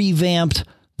revamped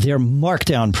their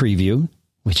Markdown preview,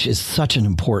 which is such an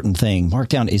important thing.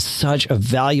 Markdown is such a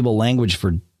valuable language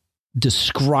for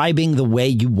describing the way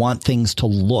you want things to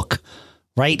look,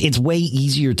 right? It's way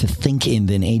easier to think in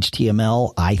than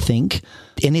HTML, I think.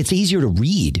 And it's easier to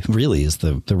read, really, is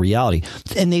the reality.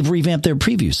 And they've revamped their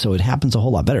previews, so it happens a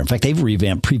whole lot better. In fact, they've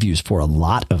revamped previews for a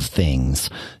lot of things,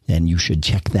 and you should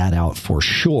check that out for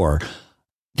sure.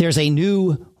 There's a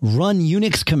new run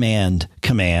Unix command,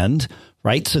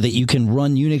 right? So that you can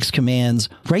run Unix commands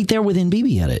right there within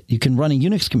BB Edit. You can run a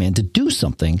Unix command to do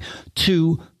something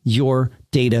to your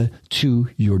data, to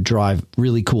your drive.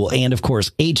 Really cool. And of course,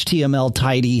 HTML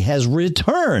Tidy has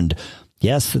returned.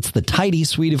 Yes, it's the Tidy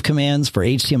suite of commands for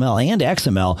HTML and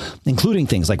XML, including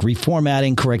things like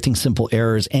reformatting, correcting simple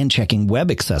errors, and checking web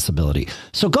accessibility.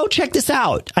 So go check this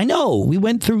out. I know we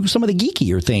went through some of the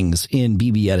geekier things in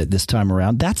BB Edit this time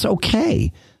around. That's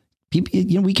okay.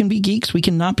 We can be geeks. We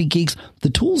can not be geeks. The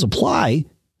tools apply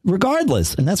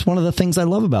regardless. And that's one of the things I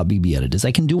love about BB Edit is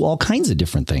I can do all kinds of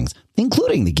different things,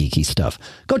 including the geeky stuff.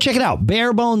 Go check it out.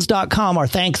 Barebones.com. Our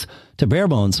thanks to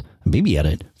Barebones and BB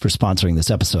Edit for sponsoring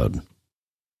this episode.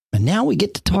 And now we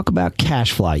get to talk about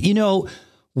CacheFly. You know,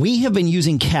 we have been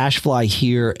using CacheFly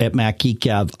here at Mac Geek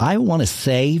Gab, I want to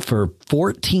say, for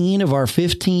 14 of our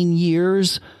 15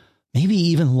 years, maybe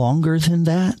even longer than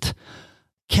that.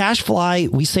 CacheFly,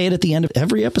 we say it at the end of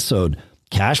every episode.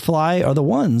 CacheFly are the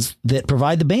ones that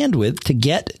provide the bandwidth to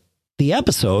get the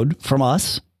episode from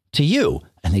us to you.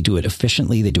 And they do it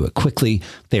efficiently. They do it quickly.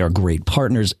 They are great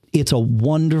partners. It's a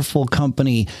wonderful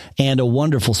company and a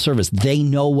wonderful service. They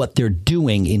know what they're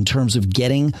doing in terms of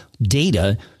getting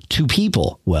data to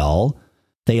people. Well,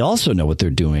 they also know what they're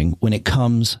doing when it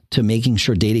comes to making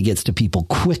sure data gets to people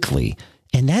quickly.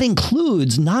 And that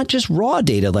includes not just raw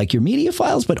data like your media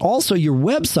files, but also your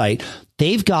website.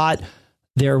 They've got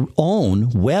their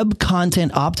own web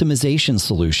content optimization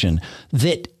solution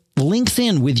that links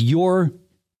in with your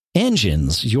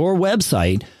engines, your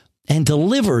website, and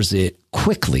delivers it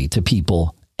quickly to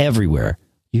people everywhere.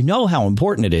 You know how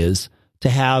important it is to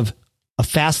have a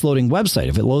fast loading website.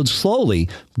 If it loads slowly,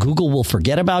 Google will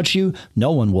forget about you.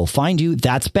 No one will find you.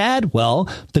 That's bad. Well,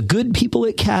 the good people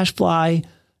at CacheFly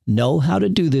know how to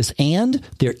do this, and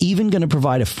they're even going to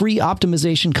provide a free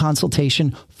optimization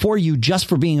consultation for you just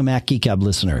for being a Mac Geek Gab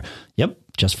listener. Yep,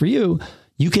 just for you.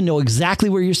 You can know exactly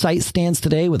where your site stands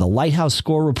today with a Lighthouse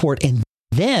score report, and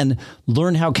then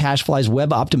learn how CacheFly's web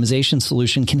optimization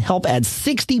solution can help add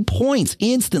 60 points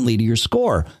instantly to your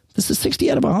score. This is 60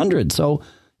 out of 100. So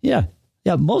yeah,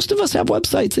 most of us have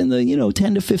websites in the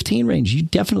 10 to 15 range. You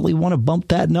definitely want to bump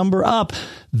that number up.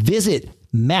 Visit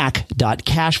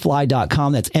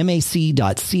mac.cachefly.com. That's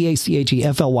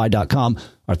mac.cachefly.com.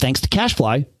 Our thanks to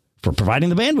CacheFly for providing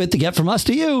the bandwidth to get from us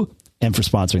to you and for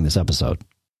sponsoring this episode.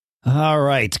 All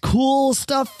right. Cool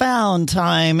stuff found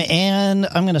time. And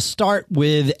I'm going to start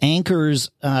with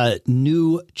Anker's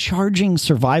new charging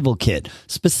survival kit,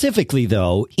 specifically,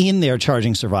 though, in their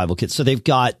charging survival kit. So they've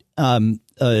got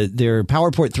their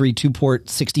PowerPort 3 2-port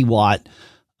 60-watt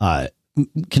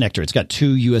connector. It's got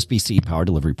two USB-C power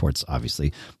delivery ports,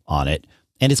 obviously, on it.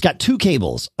 And it's got two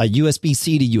cables, a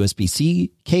USB-C to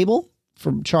USB-C cable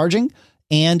for charging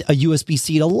and a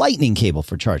USB-C to Lightning cable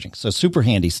for charging. So super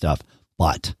handy stuff.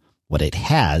 But what it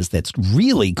has that's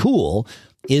really cool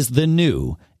is the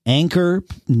new Anker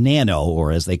Nano,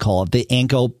 or as they call it, the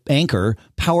Anker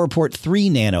PowerPort 3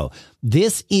 Nano.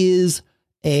 This is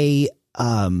a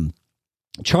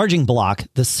charging block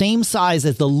the same size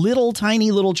as the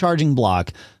tiny little charging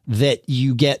block that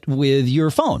you get with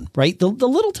your phone, right? The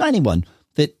little tiny one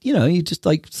that, you just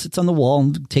like sits on the wall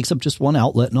and takes up just one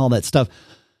outlet and all that stuff.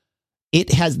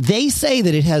 They say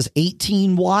that it has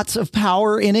 18 watts of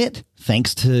power in it,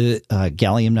 thanks to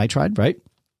gallium nitride, right?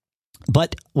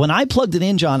 But when I plugged it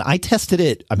in, John, I tested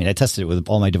it. I mean, I tested it with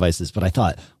all my devices, but I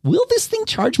thought, will this thing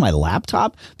charge my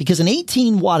laptop? Because an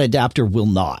 18-watt adapter will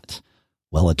not.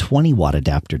 Well, a 20-watt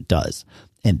adapter does.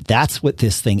 And that's what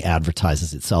this thing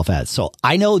advertises itself as. So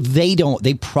I know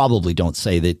they probably don't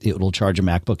say that it will charge a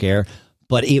MacBook Air,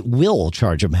 but it will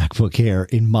charge a MacBook Air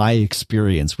in my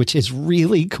experience, which is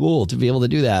really cool to be able to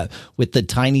do that with the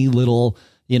tiny little,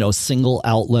 single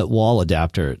outlet wall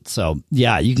adapter. So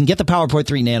yeah, you can get the PowerPoint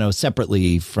 3 Nano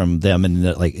separately from them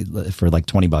and for like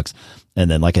 $20. And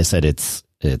then, like I said, it's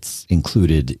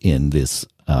included in this,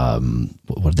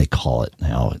 what do they call it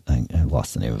now? I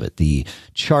lost the name of it. The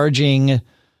charging,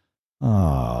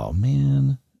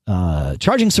 charging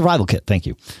survival kit. Thank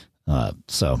you.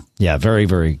 So yeah, very,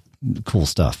 very cool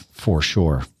stuff for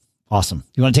sure. Awesome.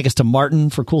 You want to take us to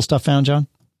Martin for cool stuff found, John?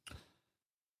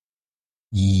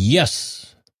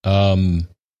 Yes. So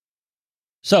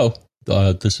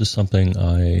this is something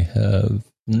I have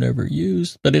never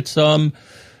used, but it's called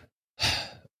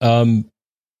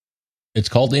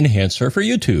Enhancer for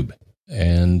YouTube,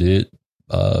 and it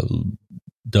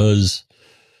does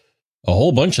a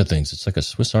whole bunch of things. It's like a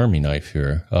Swiss Army knife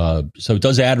here. So it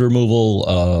does ad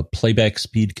removal, playback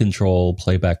speed control,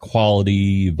 playback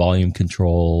quality, volume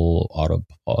control, auto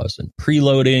pause and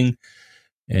preloading.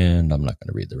 And I'm not going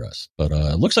to read the rest, but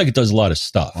it looks like it does a lot of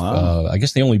stuff. Wow. I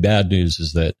guess the only bad news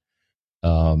is that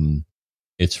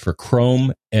it's for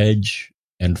Chrome, Edge,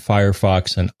 and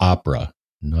Firefox and Opera,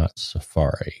 not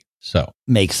Safari. So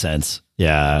makes sense.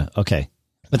 Yeah. Okay.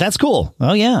 But that's cool.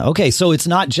 Oh yeah. Okay. So it's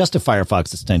not just a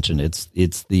Firefox extension. It's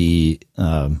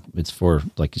for,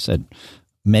 like you said,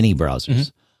 many browsers. Mm-hmm.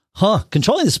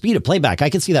 Controlling the speed of playback. I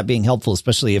can see that being helpful,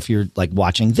 especially if you're like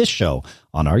watching this show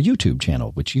on our YouTube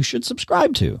channel, which you should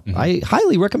subscribe to. Mm-hmm. I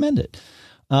highly recommend it.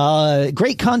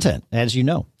 Great content, as you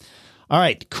know. All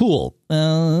right, cool.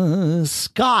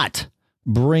 Scott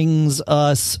brings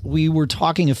us, we were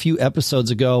talking a few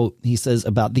episodes ago, he says,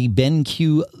 about the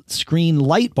BenQ screen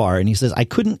light bar. And he says, I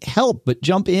couldn't help but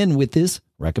jump in with this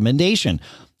recommendation.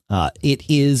 It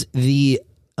is the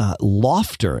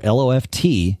Lofter,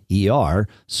 Lofter,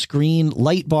 screen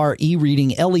light bar e-reading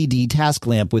LED task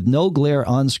lamp with no glare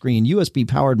on screen, USB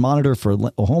powered monitor for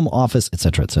home office,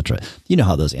 etc., etc. You know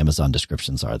how those Amazon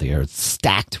descriptions are. They are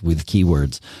stacked with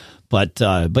keywords. But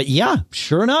yeah,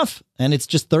 sure enough. And it's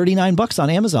just $39 on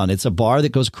Amazon. It's a bar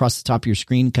that goes across the top of your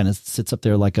screen, kind of sits up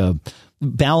there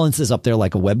balances up there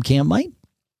like a webcam might.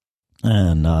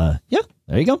 And yeah,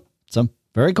 there you go. So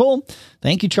very cool.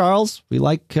 Thank you, Charles. We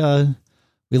like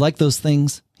those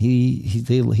things.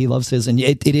 He loves his, and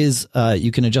it is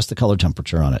you can adjust the color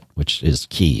temperature on it, which is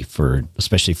key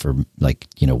especially for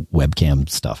webcam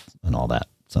stuff and all that.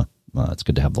 So it's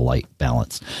good to have the light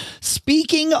balance.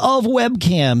 Speaking of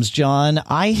webcams, John,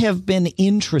 I have been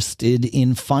interested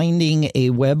in finding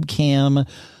a webcam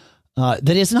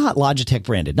that is not Logitech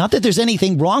branded. Not that there's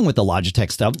anything wrong with the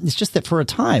Logitech stuff. It's just that for a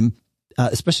time,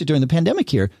 especially during the pandemic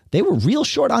here, they were real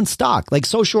short on stock, like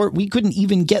so short we couldn't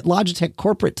even get Logitech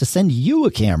corporate to send you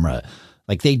a camera.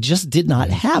 Like they just did not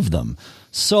have them.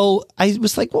 So I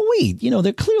was like, well, wait,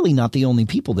 they're clearly not the only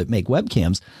people that make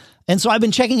webcams. And so I've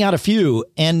been checking out a few,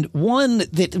 and one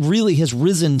that really has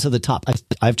risen to the top.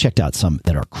 I've checked out some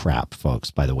that are crap, folks,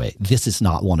 by the way. This is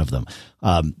not one of them.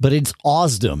 But it's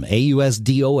Ausdom,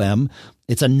 AUSDOM.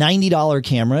 It's a $90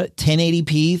 camera,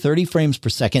 1080p, 30 frames per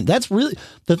second. That's really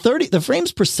the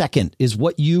frames per second is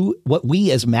what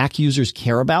we as Mac users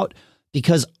care about,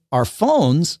 because our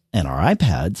phones and our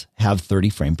iPads have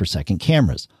 30 frame per second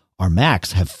cameras. Our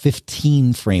Macs have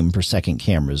 15 frame per second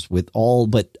cameras but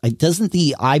doesn't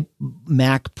the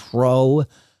iMac Pro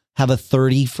have a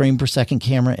 30 frame per second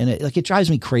camera in it? Like, it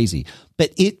drives me crazy,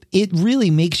 but it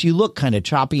really makes you look kind of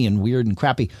choppy and weird and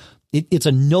crappy. It's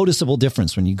a noticeable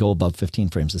difference when you go above 15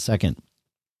 frames a second.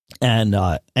 And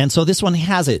so this one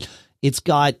has it. It's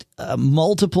got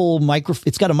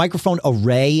it's got a microphone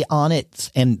array on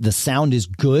it, and the sound is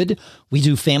good. We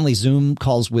do family Zoom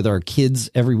calls with our kids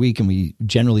every week, and we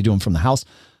generally do them from the house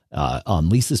on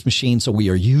Lisa's machine. So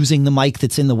we are using the mic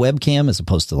that's in the webcam, as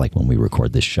opposed to like when we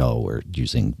record this show, we're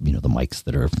using, the mics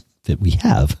that we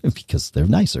have because they're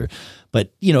nicer.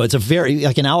 But, it's a very,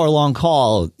 like, an hour-long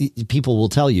call. People will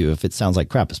tell you if it sounds like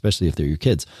crap, especially if they're your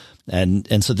kids.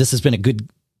 And so this has been a good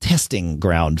testing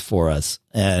ground for us.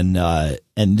 And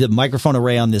the microphone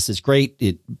array on this is great.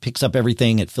 It picks up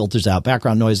everything. It filters out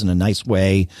background noise in a nice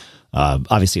way.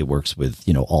 Obviously it works with,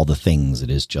 all the things. It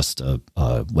is just a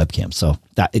webcam. So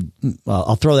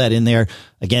I'll throw that in there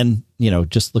again,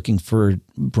 just looking for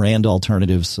brand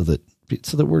alternatives so that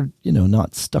we're,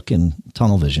 not stuck in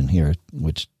tunnel vision here,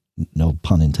 which no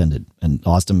pun intended. And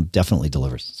Austin definitely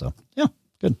delivers. So yeah,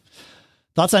 good.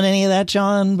 Thoughts on any of that,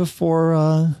 John,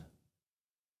 before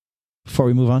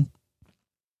we move on?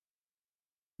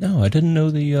 No, I didn't know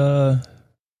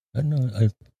I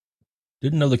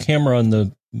didn't know the camera on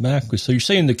the Mac. So you're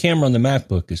saying the camera on the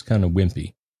MacBook is kind of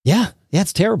wimpy? Yeah,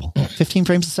 it's terrible. 15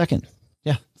 frames a second.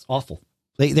 Yeah, it's awful.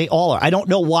 They all are. I don't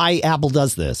know why Apple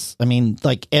does this. I mean,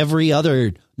 like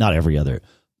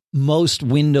most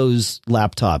Windows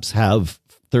laptops have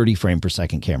 30 frame per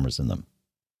second cameras in them,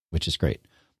 which is great.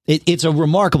 It's a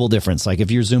remarkable difference. Like if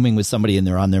you're zooming with somebody and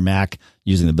they're on their Mac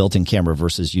using the built-in camera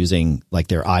versus using like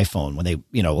their iPhone, when they,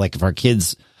 like if our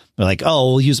kids are like,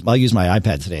 oh, I'll use my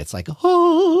iPad today. It's like,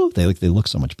 oh, they look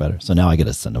so much better. So now I got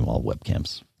to send them all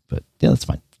webcams, but yeah, that's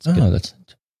fine.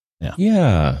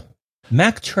 Yeah.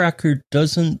 Mac Tracker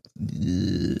doesn't.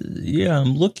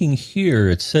 I'm looking here.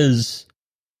 It says,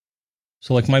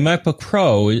 so like my MacBook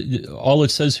Pro, all it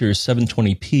says here is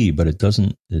 720p, but it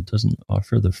doesn't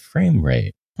offer the frame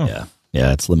rate. Huh.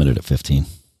 Yeah, it's limited at 15,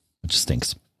 which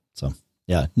stinks. So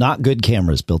yeah, not good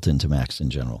cameras built into Macs in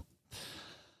general.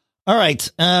 All right,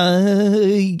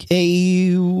 let's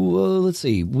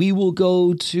see. We will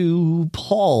go to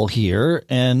Paul here,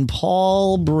 and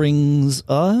Paul brings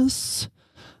us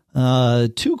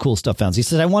two cool stuff founds. He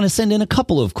says, I want to send in a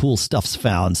couple of cool stuffs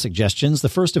found suggestions. The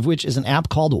first of which is an app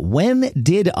called When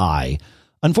Did I?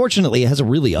 Unfortunately, it has a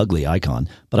really ugly icon,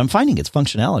 but I'm finding its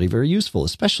functionality very useful,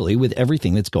 especially with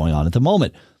everything that's going on at the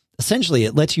moment. Essentially,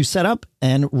 it lets you set up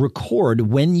and record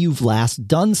when you've last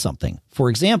done something. For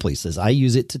example, he says, I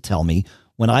use it to tell me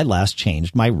when I last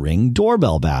changed my Ring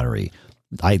doorbell battery.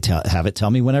 I have it tell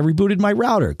me when I rebooted my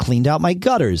router, cleaned out my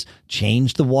gutters,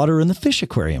 changed the water in the fish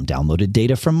aquarium, downloaded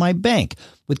data from my bank.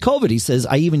 With COVID, he says,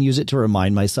 I even use it to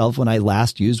remind myself when I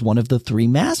last used one of the 3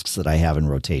 masks that I have in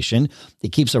rotation.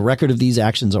 It keeps a record of these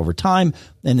actions over time,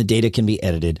 and the data can be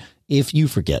edited if you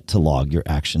forget to log your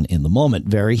action in the moment.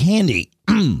 Very handy.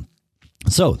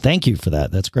 So thank you for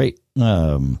that. That's great.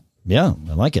 Yeah,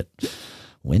 I like it.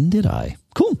 When did I?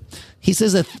 Cool. He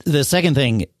says that the second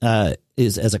thing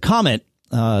is as a comment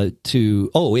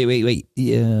wait.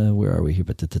 Yeah, where are we here?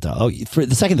 For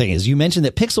the second thing is you mentioned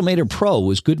that Pixelmator Pro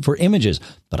was good for images,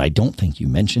 but I don't think you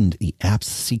mentioned the app's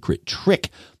secret trick.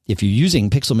 If you're using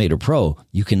Pixelmator Pro,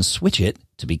 you can switch it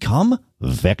to become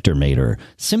Vectormator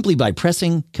simply by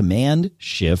pressing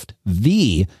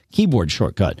Command-Shift-V keyboard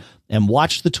shortcut, and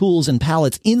watch the tools and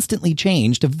palettes instantly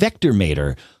change to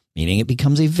Vectormator, meaning it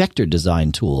becomes a vector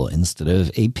design tool instead of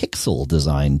a pixel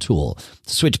design tool.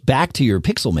 To switch back to your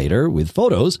Pixelmator with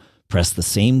photos, press the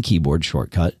same keyboard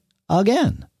shortcut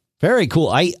again. Very cool.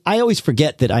 I always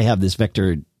forget that I have this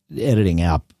vector editing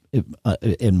app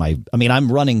in my,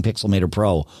 I'm running Pixelmator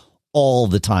Pro all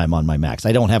the time on my Macs.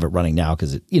 I don't have it running now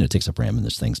because it takes up RAM and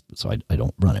there's things, so I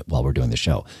don't run it while we're doing the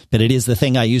show. But it is the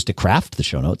thing I use to craft the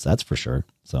show notes, that's for sure.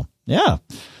 So yeah.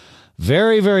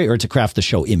 Very, very, or to craft the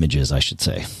show images, I should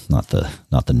say, not the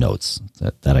notes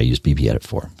that I use BB Edit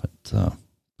for.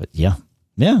 But yeah,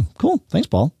 cool. Thanks,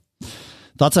 Paul.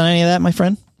 Thoughts on any of that, my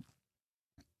friend?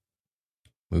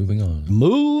 Moving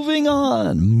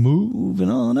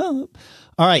on up.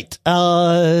 All right,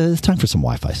 it's time for some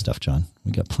Wi-Fi stuff, John.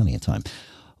 We got plenty of time.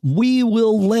 We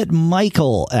will let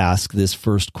Michael ask this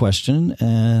first question,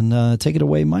 and take it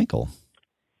away, Michael.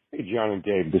 Hey, John and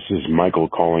Dave, this is Michael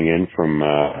calling in from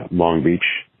Long Beach,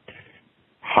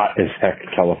 hot as heck,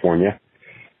 California.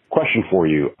 Question for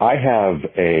you. I have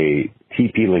a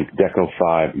TP-Link Deco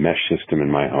 5 mesh system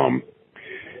in my home.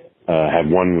 Have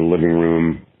one in the living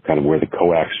room, kind of where the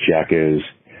coax jack is,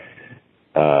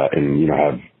 and,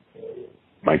 have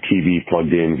my TV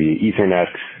plugged in via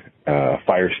Ethernet,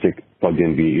 Fire Stick plugged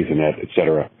in via Ethernet,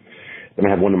 etc. Then I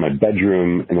have one in my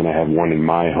bedroom, and then I have one in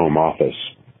my home office.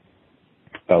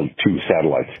 2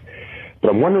 satellites.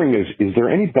 But I'm wondering, is there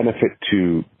any benefit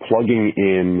to plugging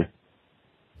in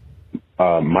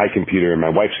my computer and my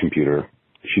wife's computer?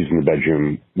 She's in the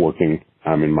bedroom working.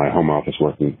 I'm in my home office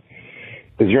working.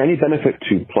 Is there any benefit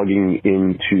to plugging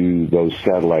into those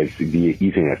satellites via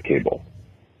Ethernet cable?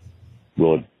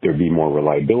 Will there be more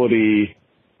reliability?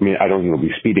 I mean, I don't think there'll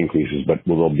be speed increases, but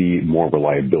will there be more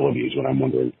reliability is what I'm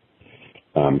wondering.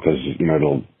 Because,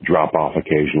 it'll drop off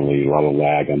occasionally, a lot of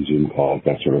lag on Zoom calls,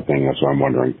 that sort of thing. That's what I'm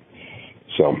wondering.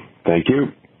 So, thank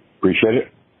you. Appreciate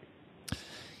it.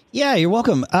 Yeah, you're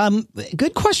welcome.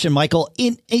 Good question, Michael.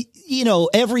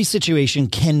 Every situation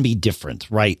can be different,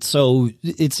 right? So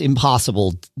it's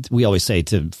impossible, we always say,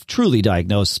 to truly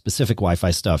diagnose specific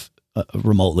Wi-Fi stuff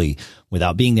remotely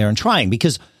without being there and trying,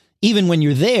 because even when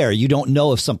you're there, you don't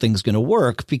know if something's going to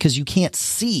work because you can't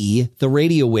see the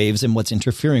radio waves and what's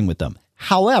interfering with them.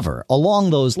 However,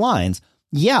 along those lines,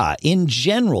 yeah, in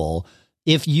general,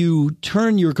 if you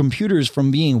turn your computers from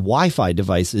being Wi-Fi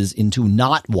devices into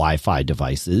not Wi-Fi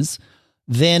devices,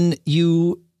 then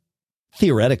you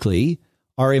theoretically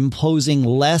are imposing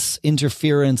less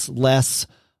interference, less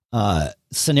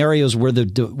scenarios where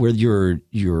your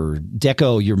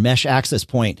Deco, your mesh access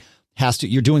point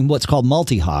you're doing what's called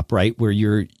multi-hop, right? Where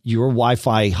your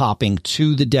Wi-Fi hopping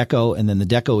to the deco and then the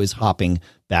deco is hopping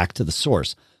back to the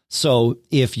source. So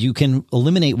if you can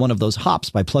eliminate one of those hops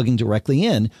by plugging directly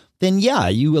in, then yeah,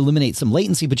 you eliminate some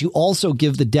latency, but you also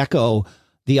give the deco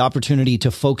the opportunity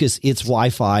to focus its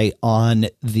Wi-Fi on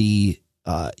the,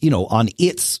 on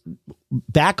its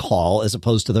backhaul as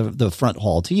opposed to the front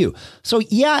haul to you. So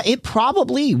yeah, it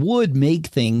probably would make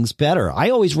things better. I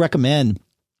always recommend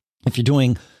if you're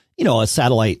doing, a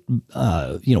satellite,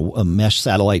 a mesh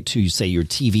satellite to say your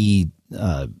TV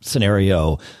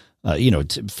scenario,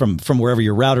 from wherever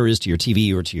your router is to your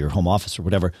TV or to your home office or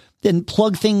whatever, then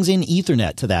plug things in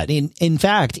Ethernet to that. In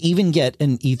fact, even get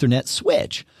an Ethernet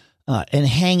switch and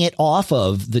hang it off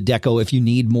of the deco. If you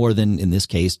need more than, in this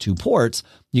case, 2 ports,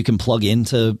 you can plug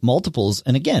into multiples.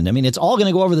 And again, I mean, it's all going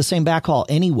to go over the same backhaul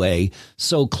anyway.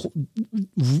 So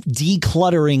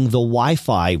decluttering the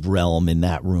Wi-Fi realm in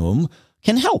that room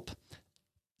can help.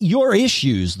 Your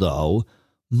issues, though,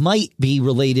 might be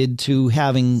related to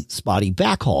having spotty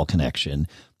backhaul connection.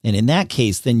 And in that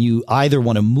case, then you either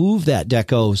want to move that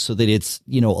deco so that it's,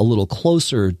 a little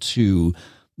closer to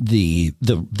the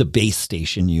base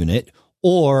station unit,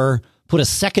 or put a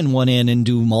second one in and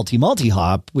do multi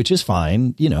hop, which is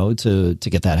fine, to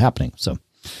get that happening. So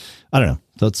I don't know.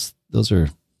 That's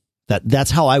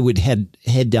how I would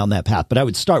head down that path. But I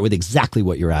would start with exactly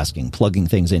what you're asking, plugging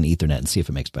things in Ethernet and see if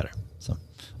it makes better. So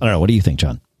I don't know. What do you think,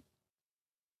 John?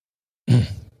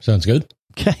 Sounds good.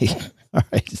 Okay. All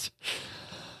right.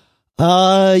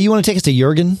 You want to take us to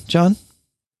Jurgen, John?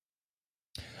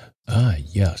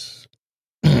 Yes.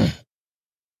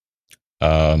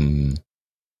 And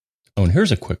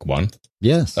here's a quick one.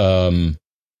 Yes. Let me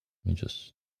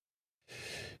just.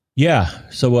 Yeah.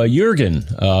 So Jurgen,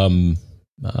 I'm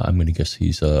going to guess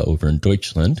he's over in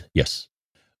Deutschland. Yes.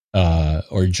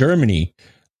 Or Germany.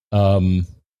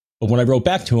 But when I wrote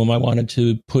back to him, I wanted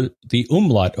to put the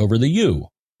umlaut over the U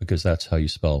because that's how you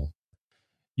spell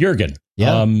Jurgen.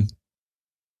 Yeah.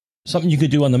 Something you could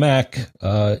do on the Mac,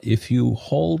 if you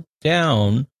hold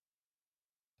down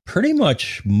pretty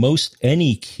much most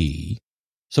any key.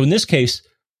 So in this case,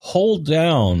 hold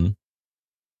down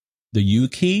the U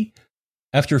key.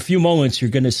 After a few moments,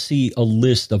 you're going to see a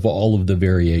list of all of the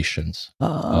variations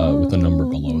with a number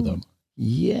below them.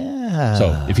 Yeah.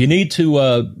 So if you need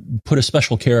to put a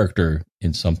special character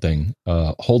in something,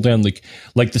 hold down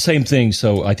like the same thing.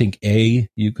 So I think A,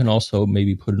 you can also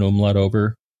maybe put an umlaut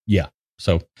over. Yeah.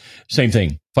 So same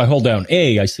thing. If I hold down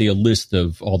A, I see a list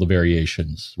of all the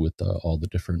variations with all the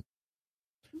different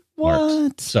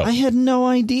marks. So I had no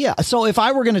idea. So if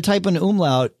I were going to type an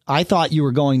umlaut, I thought you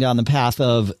were going down the path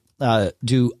of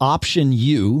do Option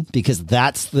U, because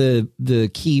that's the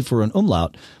key for an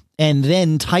umlaut, and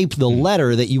then type the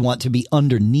letter that you want to be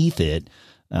underneath it.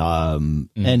 And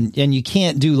you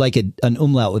can't do like an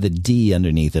umlaut with a D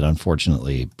underneath it,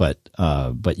 unfortunately, but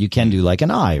you can do like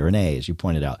an I or an A, as you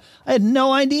pointed out. I had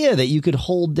no idea that you could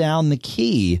hold down the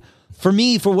key. For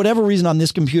me, for whatever reason on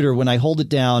this computer, when I hold it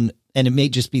down, and it may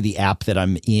just be the app that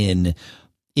I'm in,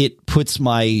 it puts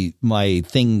my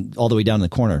thing all the way down in the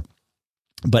corner.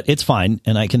 But it's fine,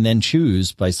 and I can then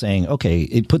choose by saying, okay,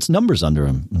 it puts numbers under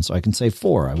them, and so I can say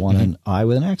 4. I want an I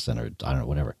with an accent, or I don't know,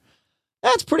 whatever.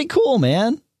 That's pretty cool,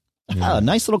 man. Yeah.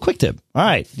 Nice little quick tip. All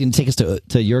right, you can take us to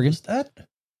Jurgen.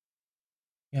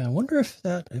 Yeah, I wonder if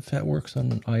that works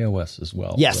on iOS as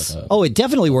well. Yes. But, it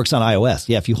definitely works on iOS.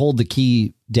 Yeah, if you hold the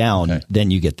key down, then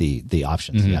you get the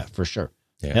options. Yeah, for sure.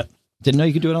 Yeah. Yep. Didn't know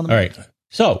you could do it on the Mac. All right.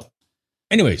 So,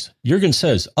 anyways, Jurgen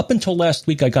says, up until last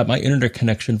week, I got my internet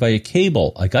connection via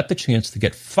cable. I got the chance to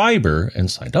get fiber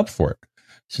and signed up for it.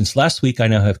 Since last week, I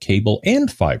now have cable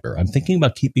and fiber. I'm thinking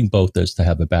about keeping both as to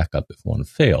have a backup if one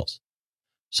fails.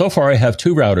 So far, I have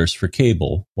 2 routers for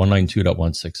cable,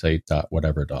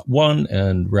 192.168.whatever.1,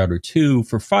 and router 2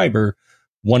 for fiber,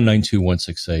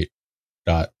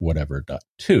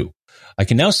 192.168.whatever.2. I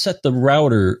can now set the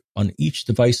router on each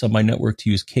device on my network to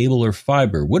use cable or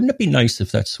fiber. Wouldn't it be nice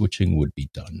if that switching would be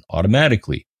done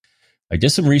automatically? I did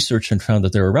some research and found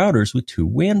that there are routers with 2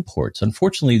 WAN ports.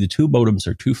 Unfortunately, the 2 modems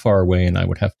are too far away, and I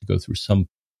would have to go through some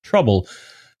trouble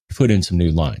to put in some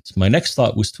new lines. My next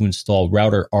thought was to install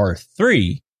router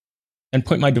R3 and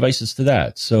point my devices to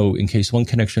that. So in case one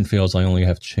connection fails, I only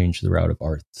have to change the route of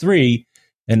R3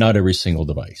 and not every single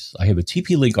device. I have a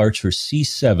TP-Link Archer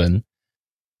C7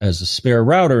 as a spare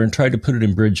router and tried to put it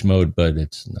in bridge mode, but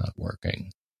it's not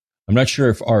working. I'm not sure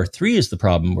if R3 is the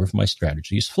problem or if my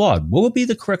strategy is flawed. What would be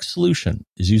the correct solution?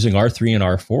 Is using R3 and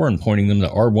R4 and pointing them to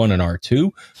R1 and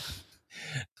R2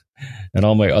 and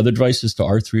all my other devices to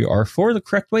R3 or R4 the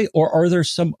correct way? Or are there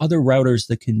some other routers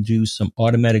that can do some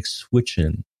automatic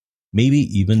switching maybe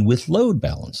even with load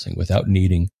balancing without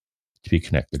needing to be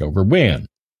connected over WAN?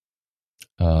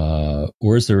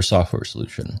 Or is there a software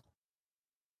solution?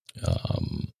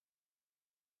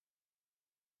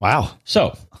 Wow.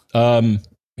 So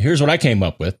here's what I came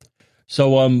up with.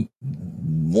 So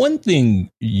one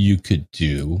thing you could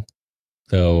do,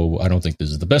 though I don't think this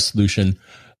is the best solution,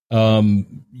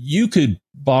 you could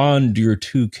bond your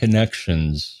two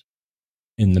connections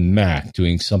in the Mac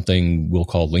doing something we'll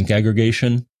call link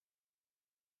aggregation.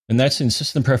 And that's in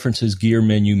System Preferences, Gear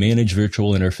Menu, Manage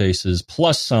Virtual Interfaces,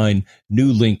 +,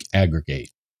 New Link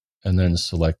Aggregate, and then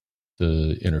select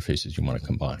the interfaces you want to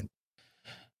combine.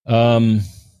 So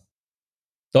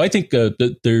I think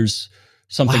that there's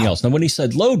something else. Now, when he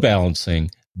said load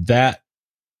balancing, that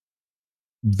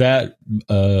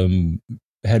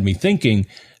had me thinking,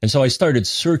 and so I started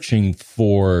searching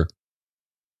for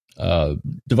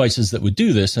devices that would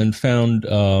do this, and found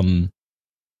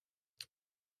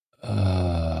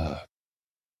so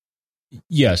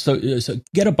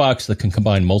get a box that can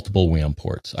combine multiple WAN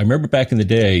ports. I remember back in the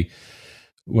day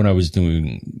when I was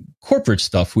doing corporate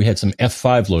stuff, we had some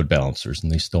F5 load balancers,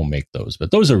 and they still make those,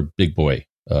 but those are big boy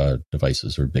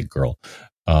devices, or big girl.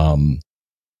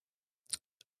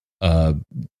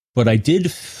 But I did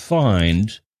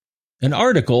find an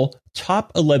article,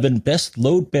 top 11 best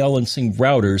load balancing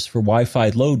routers for Wi-Fi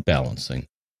load balancing.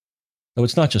 So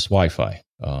it's not just Wi-Fi.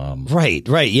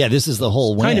 Right. Yeah, this is the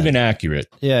whole WAN. Kind of inaccurate.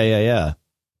 Yeah.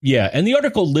 Yeah, and the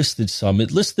article listed some.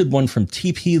 It listed one from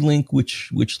TP-Link,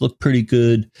 which looked pretty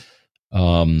good.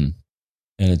 And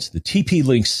it's the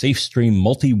TP-Link SafeStream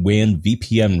Multi-WAN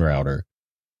VPN router.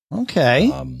 Okay.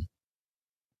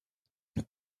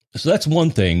 So that's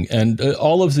one thing. And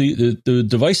all of the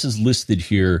devices listed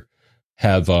here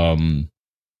have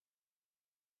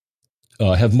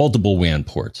multiple WAN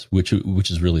ports, which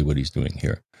is really what he's doing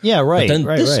here. Yeah, right. But then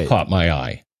this right. caught my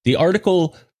eye. The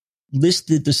article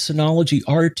listed the Synology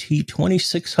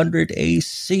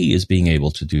RT2600AC as being able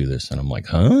to do this. And I'm like,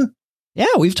 huh? Yeah,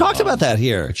 we've talked about that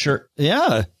here. Sure.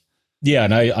 Yeah. Yeah,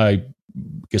 and I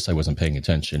guess I wasn't paying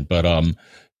attention, but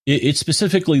it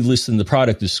specifically lists in the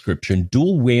product description,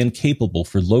 dual WAN capable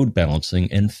for load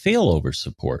balancing and failover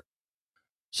support.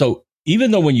 So even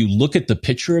though when you look at the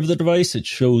picture of the device, it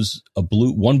shows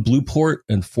one blue port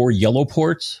and 4 yellow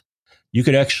ports, you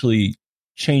could actually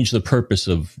change the purpose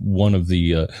of one of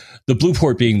the blue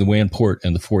port being the WAN port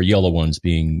and the 4 yellow ones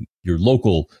being your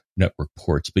local network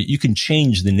ports. But you can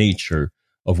change the nature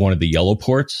of one of the yellow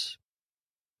ports.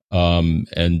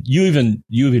 And you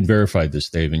even verified this,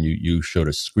 Dave, and you showed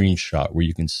a screenshot where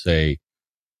you can say,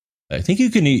 I think you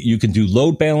can do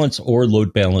load balance or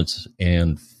load balance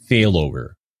and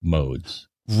failover modes.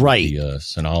 Right. The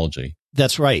Synology.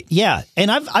 That's right. Yeah.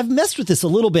 And I've messed with this a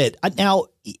little bit. Now,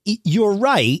 you're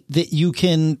right that you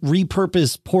can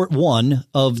repurpose port 1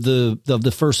 of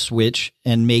the first switch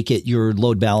and make it your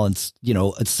load balance,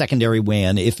 a secondary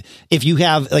WAN. If you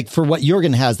have, like, for what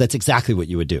Jurgen has, that's exactly what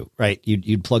you would do, right?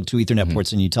 You'd plug 2 Ethernet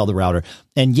ports and you tell the router.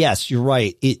 And yes, you're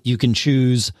right. You can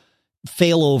choose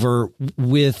failover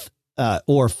with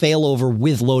or failover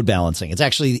with load balancing. It's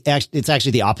actually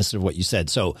the opposite of what you said.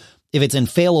 So if it's in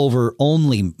failover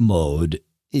only mode,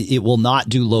 it will not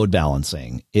do load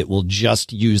balancing. It will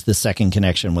just use the second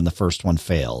connection when the first one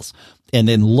fails. And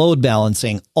then load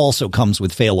balancing also comes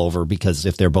with failover, because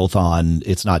if they're both on,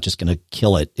 it's not just going to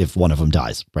kill it if one of them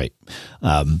dies, right?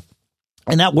 And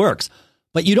that works.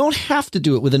 But you don't have to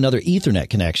do it with another Ethernet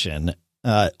connection,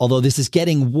 although this is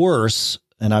getting worse,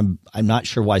 and I'm not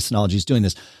sure why Synology is doing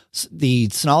this. The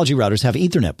Synology routers have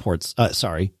Ethernet ports.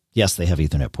 Yes, they have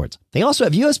Ethernet ports. They also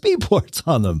have USB ports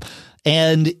on them.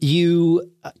 And you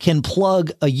can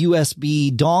plug a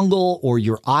USB dongle or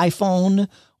your iPhone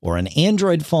or an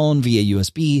Android phone via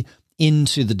USB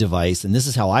into the device. And this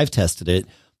is how I've tested it,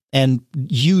 and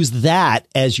use that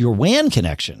as your WAN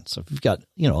connection. So if you've got,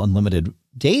 unlimited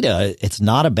data, it's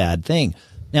not a bad thing.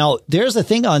 Now, there's a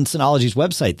thing on Synology's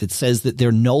website that says that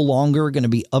they're no longer going to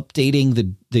be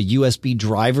updating the USB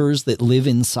drivers that live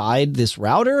inside this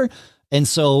router. And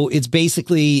so it's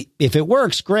basically, if it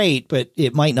works, great, but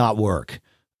it might not work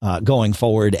going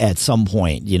forward at some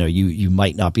point. You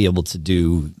might not be able to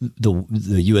do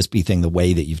the USB thing the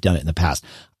way that you've done it in the past.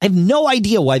 I have no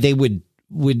idea why they would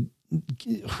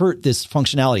hurt this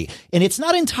functionality. And it's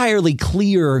not entirely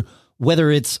clear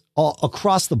whether it's all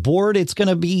across the board it's going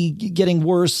to be getting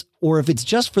worse, or if it's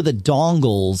just for the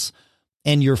dongles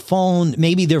and your phone.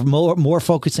 Maybe they're more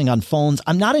focusing on phones.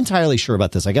 I'm not entirely sure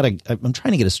about this. I'm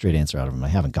trying to get a straight answer out of them. I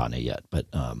haven't gotten it yet, but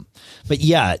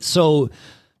yeah. So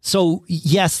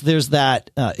yes, there's that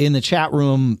in the chat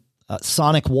room.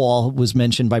 Sonic Wall was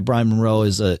mentioned by Brian Monroe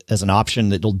as an option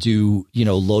that'll do,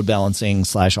 load balancing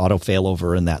 / auto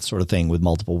failover and that sort of thing with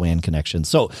multiple WAN connections.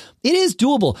 So it is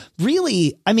doable.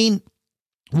 Really, I mean,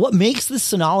 what makes the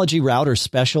Synology router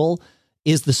special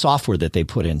is the software that they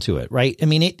put into it, right? I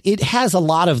mean, it has a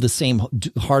lot of the same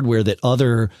hardware that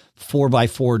other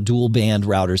 4x4 dual band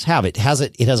routers have. It has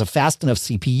a fast enough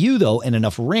CPU though, and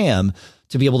enough RAM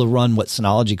to be able to run what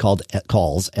Synology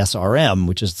calls SRM,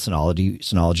 which is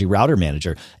Synology Router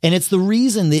Manager. And it's the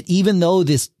reason that even though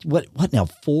this, what now,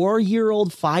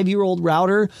 4-year-old, 5-year-old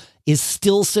router is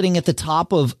still sitting at the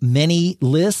top of many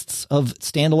lists of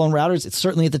standalone routers, it's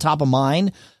certainly at the top of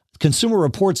mine. Consumer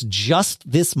Reports just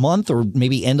this month, or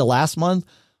maybe end of last month,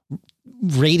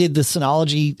 rated the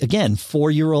Synology, again,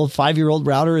 4-year-old, 5-year-old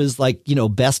router is like,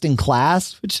 best in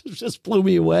class, which just blew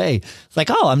me away. It's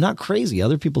like, oh, I'm not crazy.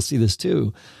 Other people see this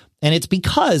too. And it's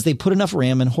because they put enough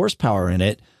RAM and horsepower in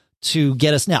it to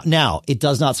get us now. Now, it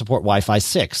does not support Wi-Fi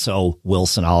 6. So will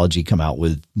Synology come out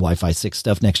with Wi-Fi 6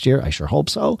 stuff next year? I sure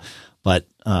hope so. But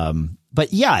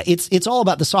yeah, it's all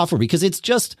about the software, because it's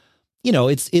just,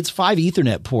 it's 5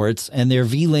 Ethernet ports and they're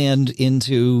VLAN'd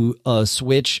into a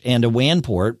switch and a WAN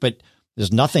port, but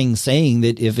there's nothing saying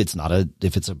that if it's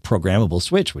a programmable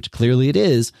switch, which clearly it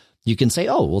is, you can say,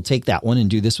 oh, we'll take that one and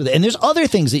do this with it. And there's other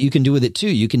things that you can do with it too.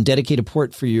 You can dedicate a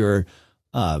port for your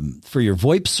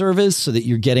VoIP service so that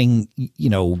you're getting,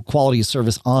 quality of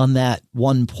service on that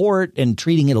one port and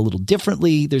treating it a little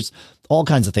differently. There's all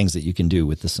kinds of things that you can do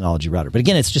with the Synology router. But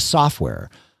again, it's just software.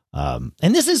 And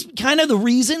this is kind of the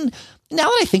reason, now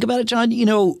that I think about it, John,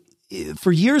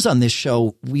 for years on this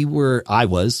show, I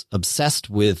was obsessed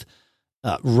with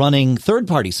running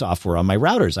third-party software on my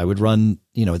routers. I would run,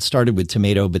 it started with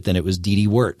Tomato, but then it was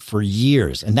DD-Wirt for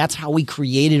years. And that's how we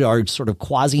created our sort of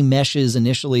quasi-meshes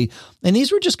initially. And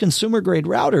these were just consumer-grade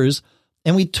routers.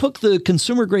 And we took the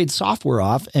consumer-grade software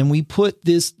off and we put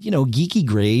this,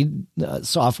 geeky-grade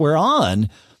software on.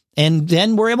 And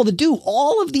then we're able to do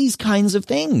all of these kinds of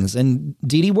things. And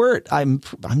DD-Wirt, I'm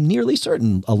nearly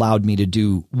certain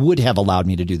would have allowed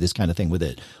me to do this kind of thing with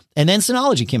it. And then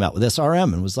Synology came out with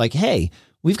SRM and was like, hey,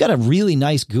 we've got a really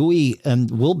nice GUI and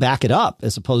we'll back it up,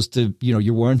 as opposed to,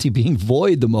 your warranty being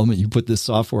void the moment you put this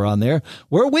software on there.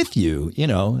 We're with you,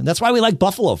 and that's why we liked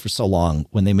Buffalo for so long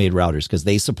when they made routers, because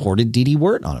they supported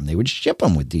DD-Wirt on them. They would ship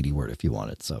them with DD-Wirt if you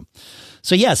wanted. So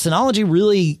yeah, Synology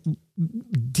really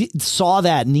saw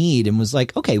that need and was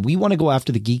like, okay, we want to go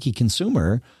after the geeky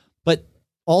consumer, but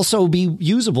also be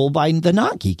usable by the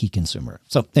not geeky consumer.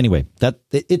 So anyway,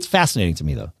 it's fascinating to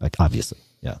me though, like obviously.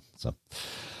 Yeah. So,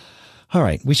 all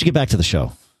right, we should get back to the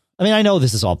show. I mean, I know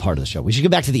this is all part of the show. We should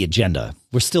get back to the agenda.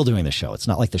 We're still doing the show. It's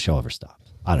not like the show ever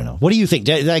stopped. I don't know. What do you think?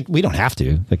 Like, we don't have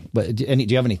to, but do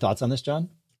you have any thoughts on this, John?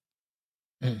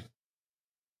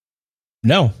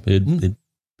 No, it'd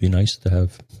be nice to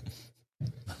have.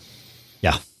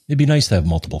 Yeah. It'd be nice to have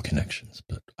multiple connections,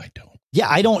 but I don't. Yeah,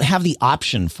 I don't have the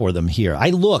option for them here.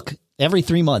 I look every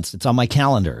 3 months. It's on my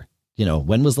calendar.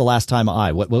 When was the last time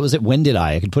what was it? When did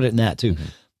I could put it in that too.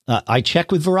 Mm-hmm. I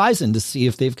check with Verizon to see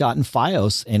if they've gotten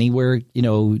Fios anywhere,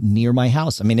 near my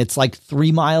house. I mean, it's like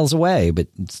 3 miles away, but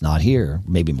it's not here.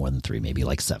 Maybe more than 3, maybe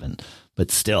like 7,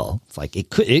 but still it's like, it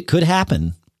could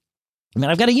happen. I mean,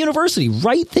 I've got a university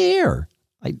right there.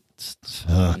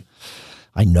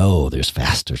 I know there's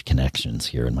faster connections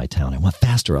here in my town. I want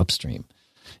faster upstream.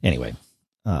 Anyway,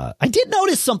 I did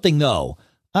notice something though.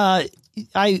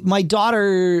 My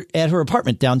daughter at her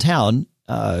apartment downtown,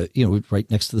 right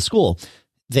next to the school,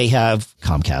 they have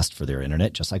Comcast for their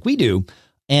internet, just like we do.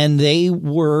 And they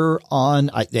were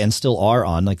on, and still are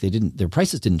on, like their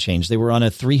prices didn't change. They were on a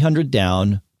 300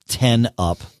 down, 10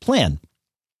 up plan.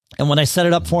 And when I set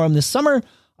it up for them this summer,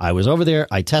 I was over there.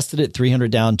 I tested it, 300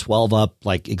 down, 12 up,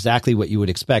 like exactly what you would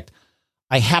expect.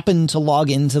 I happened to log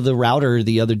into the router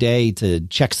the other day to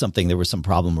check something. There was some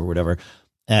problem or whatever.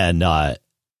 And I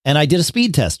did a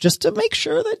speed test just to make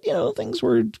sure that, things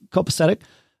were copacetic.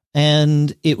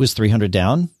 And it was 300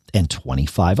 down and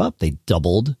 25 up. They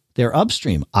doubled their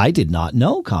upstream. I did not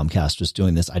know Comcast was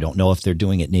doing this. I don't know if they're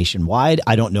doing it nationwide.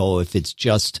 I don't know if it's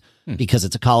just because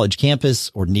it's a college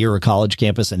campus or near a college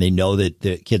campus and they know that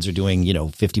the kids are doing,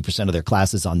 50% of their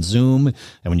classes on Zoom. And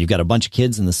when you've got a bunch of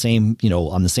kids in the same,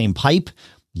 on the same pipe,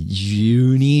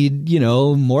 you need,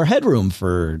 more headroom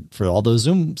for all those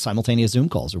simultaneous Zoom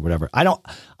calls or whatever. I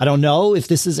don't know if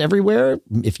this is everywhere.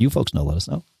 If you folks know, let us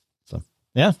know. So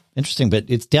yeah, interesting. But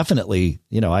it's definitely,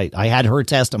 I had her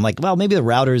test. I'm like, well, maybe the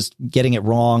router's getting it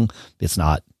wrong. It's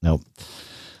not. Nope.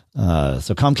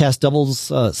 So Comcast doubles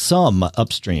some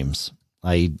upstreams.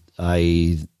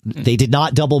 They did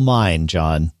not double mine,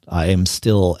 John. I am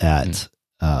still at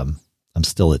I'm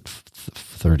still at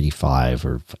 35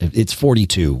 or it's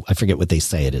 42. I forget what they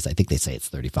say it is. I think they say it's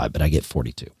 35, but I get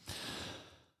 42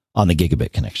 on the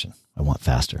gigabit connection. I want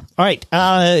faster. All right.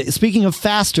 Speaking of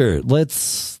faster,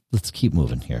 let's keep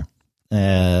moving here.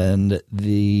 And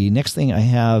the next thing I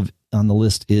have on the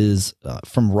list is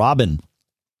from Robin,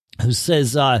 who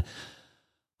says, I'm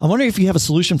wondering if you have a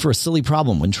solution for a silly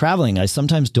problem. When traveling, I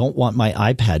sometimes don't want my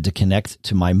iPad to connect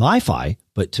to my MiFi,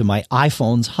 but to my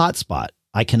iPhone's hotspot.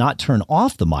 I cannot turn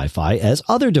off the MiFi as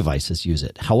other devices use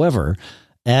it. However,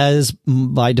 as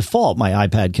by default, my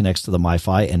iPad connects to the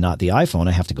MiFi and not the iPhone,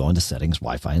 I have to go into settings,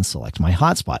 Wi-Fi, and select my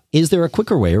hotspot. Is there a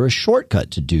quicker way or a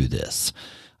shortcut to do this?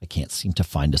 I can't seem to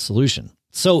find a solution.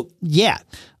 So yeah,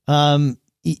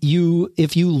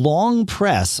 if you long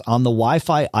press on the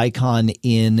Wi-Fi icon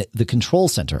in the control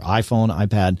center, iPhone,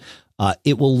 iPad,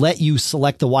 it will let you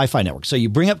select the Wi-Fi network. So you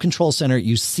bring up Control Center,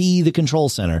 you see the Control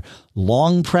Center,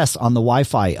 long press on the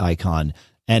Wi-Fi icon,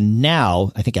 and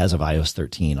now, I think as of iOS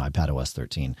 13, iPadOS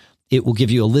 13, it will give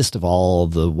you a list of all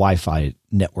the Wi-Fi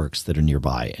networks that are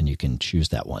nearby, and you can choose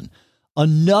that one.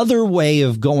 Another way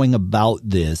of going about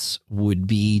this would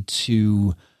be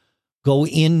to go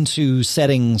into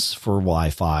settings for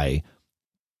Wi-Fi,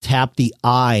 tap the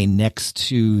I next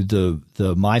to the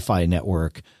MiFi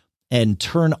network, and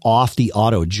turn off the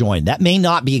auto join. That may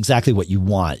not be exactly what you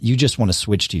want. You just want to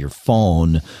switch to your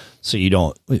phone so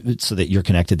that you're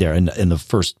connected there. And the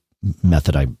first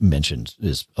method I mentioned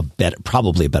is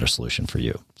probably a better solution for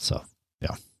you. So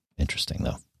yeah, interesting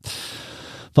though.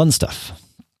 Fun stuff.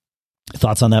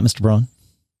 Thoughts on that, Mr. Braun?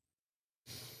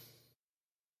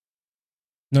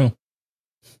 No.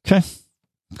 Okay,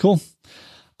 cool.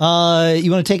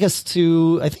 You want to take us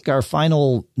to, I think,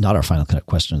 not our final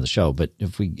question of the show, but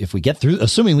if we get through,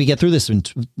 assuming we get through this in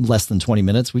less than 20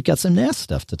 minutes, we've got some NAS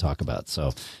stuff to talk about. So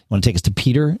you want to take us to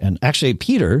Peter? And actually,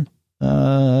 Peter,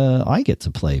 I get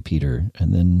to play Peter,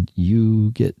 and then you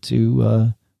get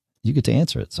to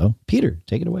answer it. So Peter,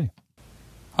 take it away.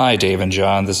 Hi, Dave and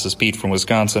John. This is Pete from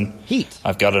Wisconsin. Pete.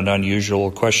 I've got an unusual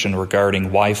question regarding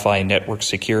Wi-Fi network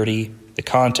security, the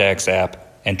Contacts app,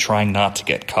 and trying not to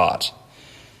get caught.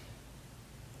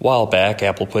 A while back,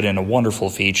 Apple put in a wonderful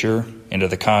feature into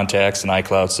the Contacts and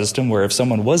iCloud system where if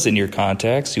someone was in your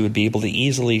contacts, you would be able to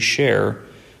easily share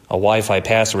a Wi-Fi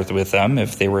password with them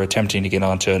if they were attempting to get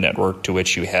onto a network to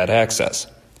which you had access.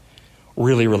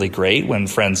 Really, really great when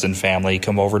friends and family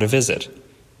come over to visit.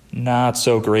 Not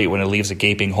so great when it leaves a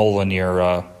gaping hole in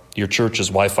your church's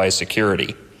Wi-Fi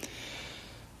security.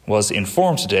 Was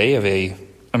informed today of a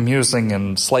amusing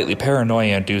and slightly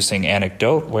paranoia-inducing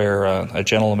anecdote where a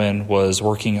gentleman was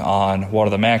working on one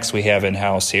of the Macs we have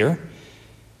in-house here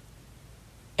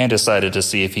and decided to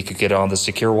see if he could get on the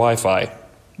secure Wi-Fi.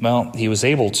 Well, he was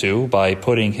able to by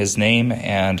putting his name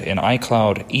and an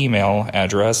iCloud email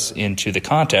address into the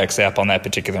Contacts app on that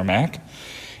particular Mac.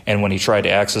 And when he tried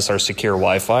to access our secure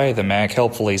Wi-Fi, the Mac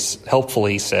helpfully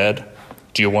said,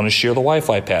 "Do you want to share the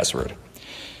Wi-Fi password?"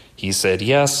 He said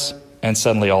yes, and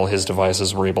suddenly all his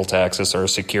devices were able to access our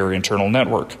secure internal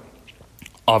network.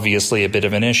 Obviously a bit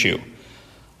of an issue.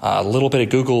 A little bit of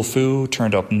Google foo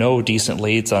turned up no decent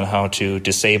leads on how to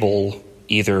disable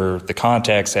either the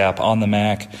Contacts app on the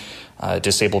Mac,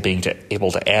 disable being able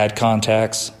to add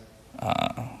contacts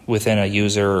within a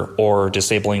user, or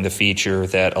disabling the feature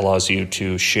that allows you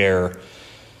to share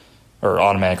or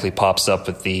automatically pops up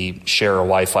with the share a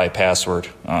Wi-Fi password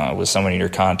with someone in your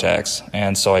contacts.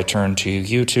 And so I turn to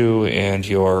you two and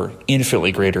your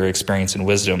infinitely greater experience and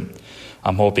wisdom.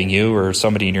 I'm hoping you or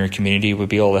somebody in your community would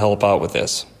be able to help out with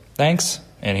this. Thanks,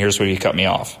 and here's where you cut me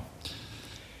off.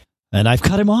 And I've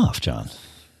cut him off, John.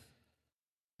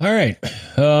 All right.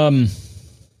 All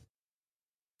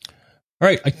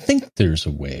right, I think there's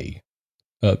a way.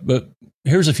 But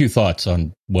here's a few thoughts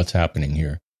on what's happening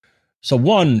here. So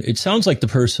one, it sounds like the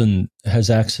person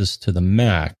has access to the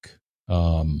Mac,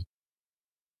 and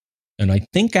I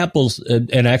think Apple's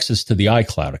and access to the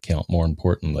iCloud account. More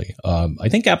importantly, I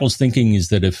think Apple's thinking is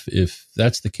that if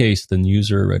that's the case, then the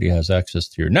user already has access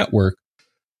to your network,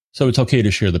 so it's okay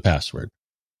to share the password.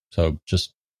 So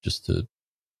just to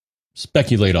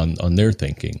speculate on their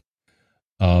thinking.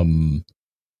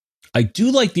 I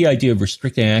do like the idea of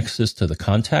restricting access to the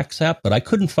Contacts app, but I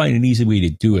couldn't find an easy way to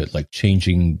do it, like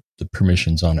changing the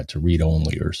permissions on it to read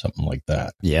only or something like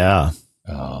that. Yeah.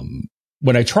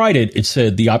 When I tried it, it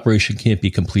said the operation can't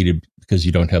be completed because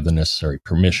you don't have the necessary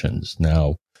permissions.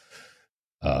 Now,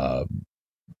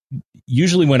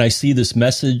 usually when I see this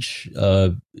message,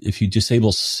 if you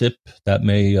disable SIP, that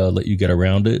may let you get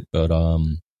around it. But so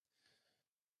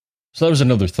that was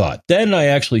another thought. Then I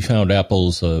actually found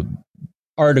Apple's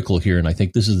article here, and I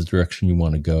think this is the direction you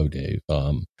want to go, Dave.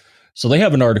 So they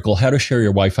have an article, how to share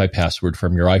your Wi-Fi password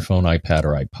from your iPhone, iPad,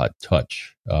 or iPod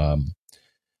Touch.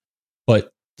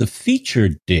 But the feature,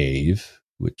 Dave,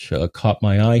 which caught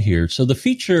my eye here. So the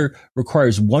feature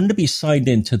requires one to be signed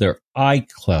into their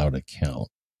iCloud account.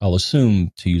 I'll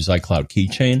assume to use iCloud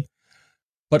Keychain,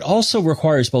 but also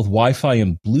requires both Wi-Fi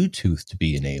and Bluetooth to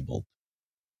be enabled.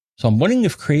 So I'm wondering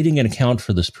if creating an account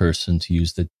for this person to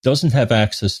use that doesn't have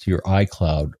access to your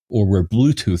iCloud or where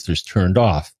Bluetooth is turned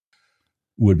off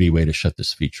would be a way to shut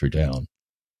this feature down.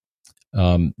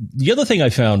 The other thing I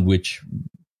found, which,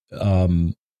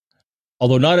 although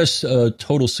not a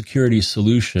total security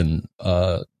solution,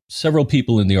 several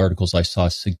people in the articles I saw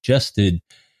suggested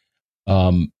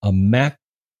a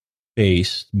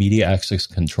Mac-based media access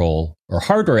control or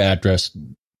hardware address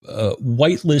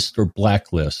whitelist or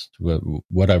blacklist,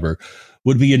 whatever,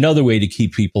 would be another way to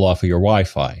keep people off of your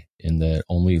Wi-Fi in that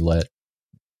only let.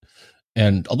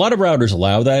 And a lot of routers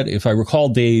allow that. If I recall,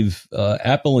 Dave,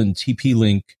 Apple and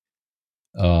TP-Link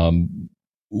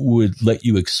would let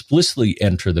you explicitly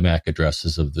enter the MAC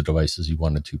addresses of the devices you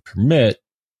wanted to permit.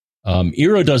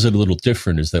 Eero does it a little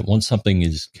different, is that once something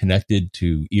is connected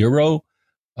to Eero,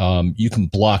 you can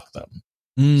block them.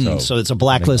 So it's a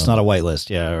blacklist, not a whitelist.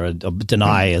 Yeah. Or a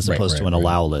deny as opposed to an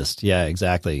allow list. Yeah,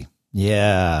 exactly.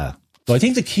 Yeah. So I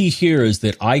think the key here is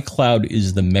that iCloud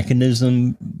is the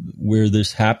mechanism where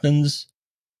this happens.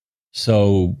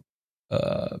 So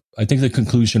I think the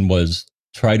conclusion was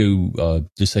try to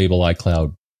disable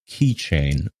iCloud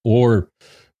Keychain, or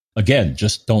again,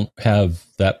 just don't have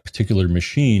that particular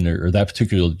machine or that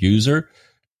particular user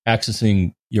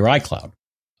accessing your iCloud.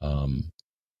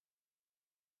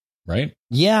 Right?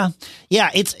 Yeah.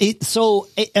 Yeah. So,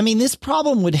 I mean, this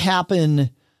problem would happen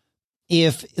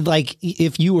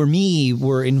if you or me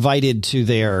were invited to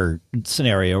their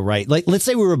scenario, right? Like, let's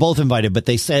say we were both invited, but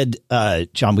they said,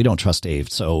 John, we don't trust Dave.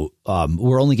 So,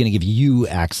 we're only going to give you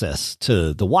access to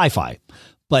the Wi-Fi,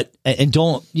 but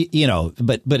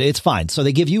it's fine. So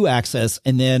they give you access,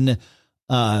 and then,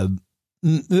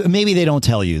 maybe they don't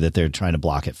tell you that they're trying to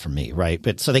block it from me. Right.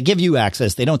 But so they give you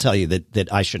access. They don't tell you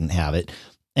that I shouldn't have it.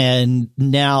 And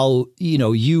now,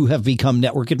 you have become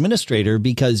network administrator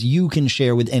because you can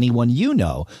share with anyone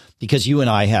because you and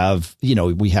I have,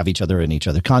 we have each other in each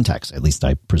other contacts. At least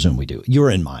I presume we do.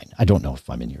 You're in mine. I don't know if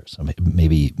I'm in yours. So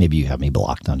maybe you have me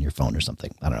blocked on your phone or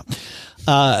something. I don't know.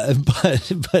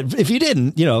 But if you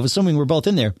didn't, assuming we're both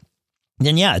in there,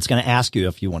 then yeah, it's going to ask you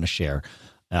if you want to share.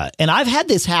 And I've had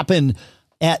this happen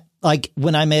at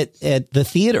when I'm at the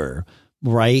theater,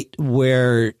 right,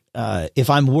 where if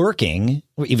I'm working,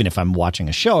 or even if I'm watching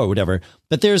a show or whatever,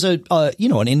 but there's an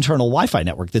internal Wi-Fi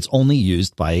network that's only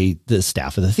used by the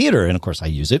staff of the theater. And of course I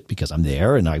use it because I'm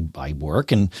there and I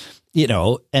work, and,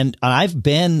 and I've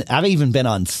even been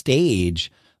on stage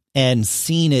and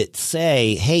seen it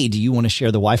say, hey, do you want to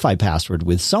share the Wi-Fi password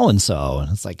with so-and-so?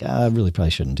 And it's like, I really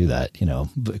probably shouldn't do that,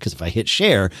 because if I hit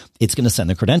share, it's going to send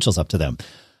the credentials up to them.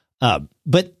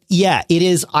 But yeah, it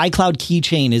is. iCloud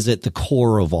Keychain is at the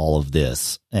core of all of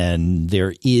this. And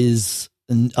there is,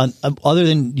 other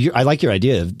than I like your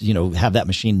idea of, have that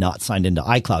machine not signed into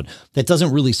iCloud. That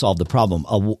doesn't really solve the problem.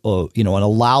 An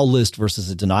allow list versus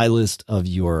a deny list of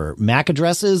your MAC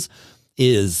addresses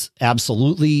is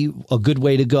absolutely a good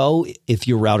way to go if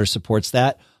your router supports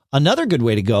that. Another good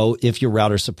way to go if your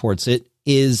router supports it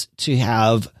is to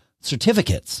have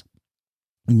certificates,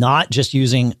 not just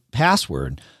using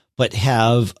password, but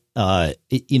have, a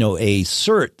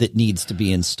cert that needs to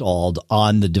be installed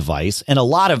on the device. And a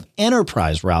lot of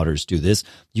enterprise routers do this.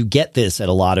 You get this at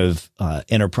a lot of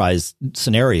enterprise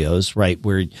scenarios, right?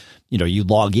 Where, you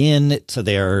log in to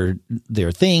their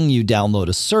thing, you download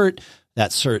a cert,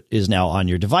 that cert is now on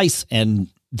your device, and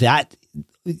that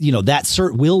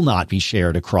cert will not be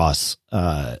shared across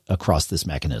this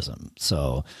mechanism.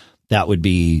 So that would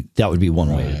be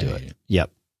one way to do it.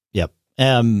 Yep.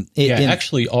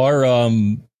 Actually,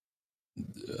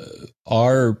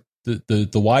 the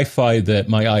Wi-Fi that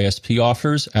my ISP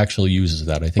offers actually uses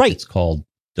that. I think it's called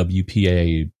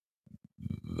WPA.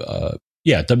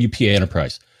 WPA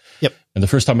Enterprise. Yep. And the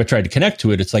first time I tried to connect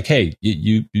to it, it's like, hey,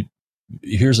 you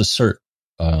here's a cert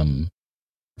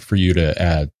for you to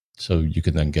add, so you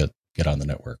can then get on the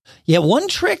network. Yeah, one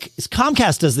trick is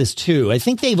Comcast does this too. I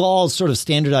think they've all sort of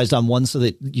standardized on one so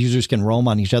that users can roam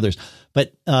on each other's.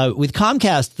 But with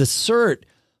Comcast, the cert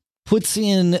puts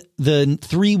in the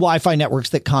 3 Wi-Fi networks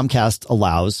that Comcast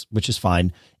allows, which is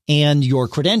fine, and your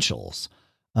credentials.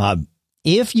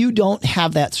 If you don't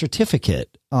have that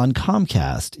certificate on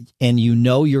Comcast and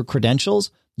your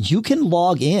credentials, you can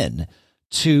log in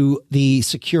to the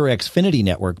secure Xfinity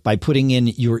network by putting in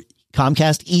your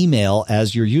Comcast email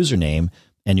as your username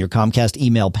and your Comcast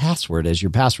email password as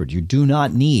your password. You do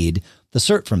not need the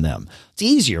cert from them. It's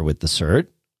easier with the cert,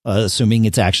 assuming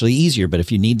it's actually easier. But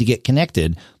if you need to get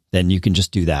connected, then you can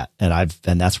just do that.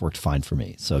 And that's worked fine for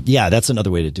me. So yeah, that's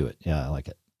another way to do it. Yeah, I like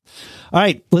it. All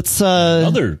right, let's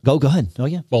go ahead. Oh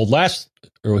yeah. Well,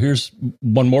 here's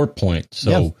one more point.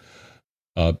 So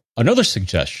another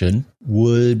suggestion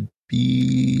would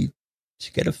be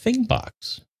to get a Fing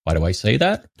box. Why do I say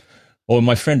that? Well, when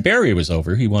my friend Barry was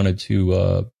over, he wanted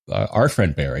to, our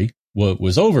friend Barry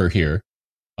was over here.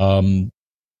 I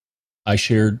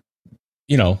shared,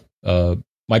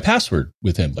 my password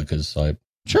with him because I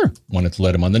wanted to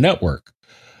let him on the network.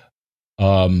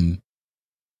 No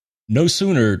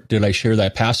sooner did I share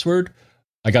that password,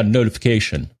 I got a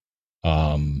notification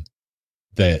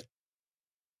that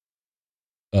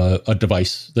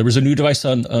there was a new device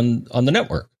on the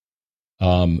network.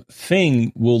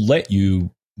 Fing will let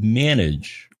you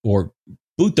manage or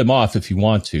boot them off if you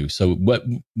want to. So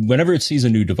whenever it sees a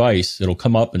new device, it'll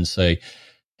come up and say,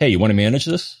 hey, you want to manage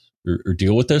this or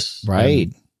deal with this? Right.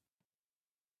 And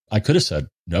I could have said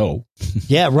no.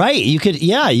 Yeah, right. You can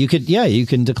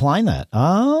decline that.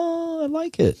 Oh, I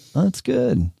like it. That's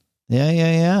good.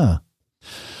 Yeah.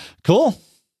 Cool. All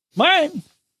right.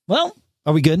 Well,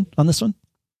 are we good on this one?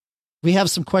 We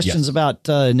have some questions about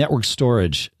network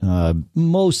storage,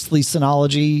 mostly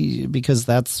Synology, because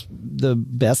that's the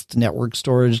best network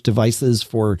storage devices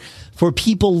for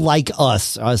people like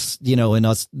us, in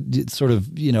us sort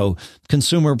of,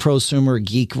 consumer, prosumer,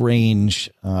 geek range.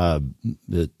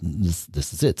 This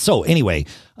is it. So anyway,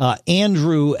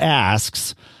 Andrew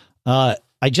asks,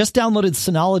 I just downloaded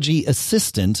Synology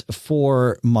Assistant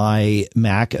for my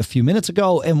Mac a few minutes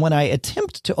ago, and when I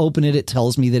attempt to open it, it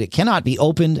tells me that it cannot be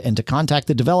opened and to contact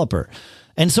the developer.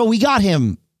 And so we got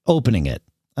him opening it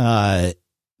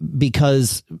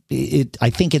because I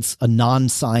think it's a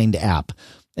non-signed app.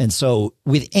 And so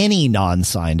with any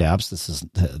non-signed apps,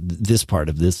 this part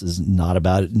of this is not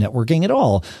about networking at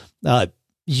all.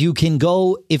 You can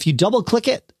go, if you double click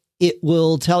it, it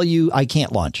will tell you I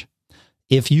can't launch.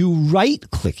 If you right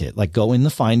click it, like go in the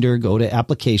Finder, go to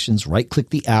applications, right click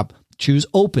the app, choose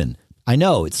open. I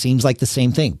know it seems like the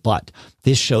same thing, but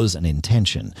this shows an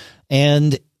intention,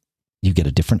 and you get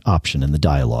a different option in the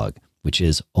dialog, which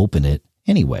is open it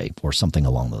anyway, or something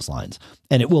along those lines.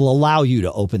 And it will allow you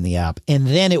to open the app, and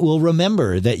then it will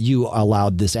remember that you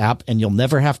allowed this app, and you'll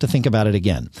never have to think about it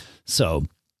again. So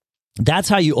that's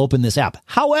how you open this app.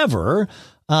 However,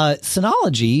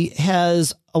 Synology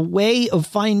has a way of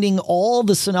finding all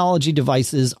the Synology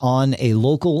devices on a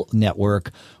local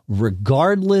network,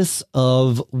 regardless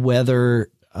of whether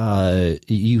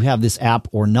you have this app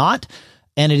or not.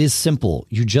 And it is simple.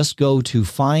 You just go to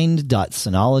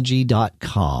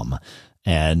find.synology.com,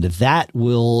 and that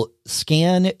will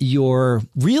scan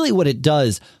really what it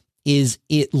does is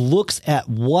it looks at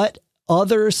what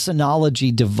other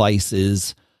Synology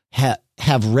devices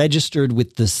have registered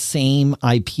with the same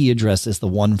IP address as the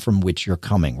one from which you're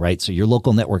coming, right? So your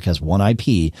local network has one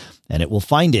IP, and it will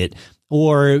find it.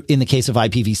 Or in the case of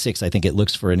IPv6, I think it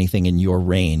looks for anything in your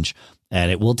range, and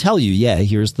it will tell you,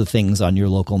 here's the things on your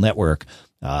local network.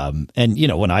 And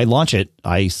when I launch it,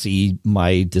 I see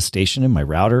my disk station and my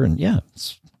router, and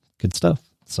it's good stuff.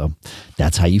 So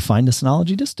that's how you find a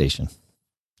Synology disk station.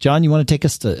 John, you want to take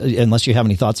us to, unless you have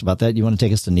any thoughts about that, you want to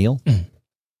take us to Neil?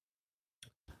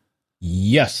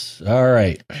 Yes. All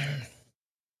right.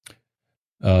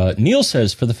 Neil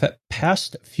says, for the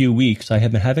past few weeks, I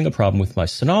have been having a problem with my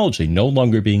Synology no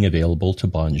longer being available to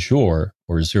Bonjour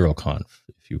or ZeroConf,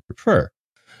 if you prefer.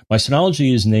 My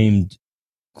Synology is named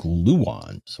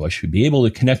Gluon, so I should be able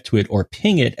to connect to it or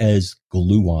ping it as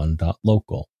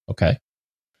gluon.local. Okay.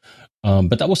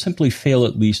 But that will simply fail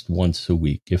at least once a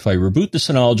week. If I reboot the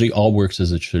Synology, all works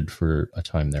as it should for a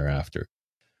time thereafter.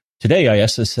 Today, I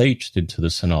SSH'd into the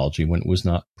Synology when it was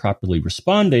not properly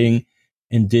responding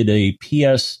and did a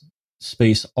ps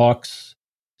space aux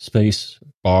space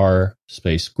bar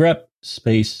space grep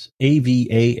space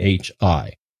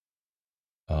AVAHI.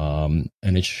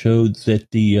 And it showed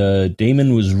that the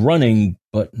daemon was running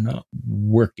but not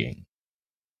working.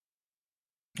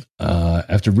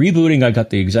 After rebooting, I got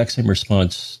the exact same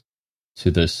response to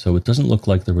this, so it doesn't look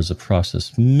like there was a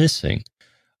process missing.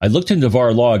 I looked into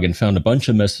var log and found a bunch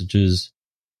of messages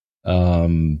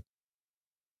from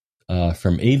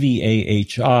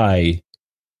AVAHI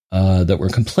that were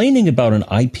complaining about an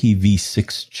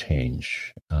IPv6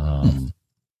 change.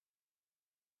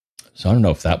 So I don't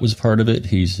know if that was part of it.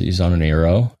 He's on an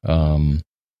arrow.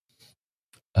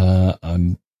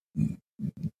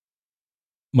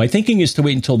 My thinking is to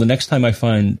wait until the next time I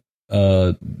find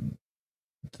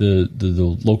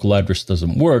the local address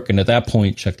doesn't work. And at that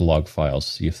point, check the log files,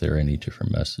 see if there are any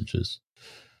different messages.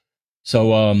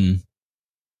 So,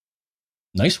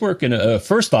 nice work. And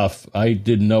first off, I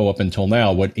didn't know up until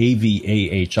now what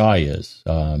AVAHI is.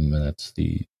 That's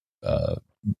the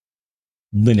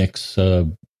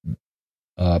Linux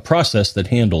process that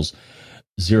handles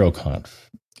zeroconf.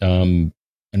 And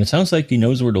it sounds like he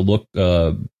knows where to look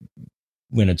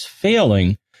when it's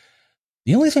failing.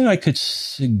 The only thing I could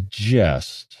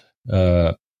suggest,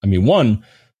 one,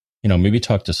 maybe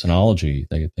talk to Synology.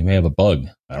 They may have a bug.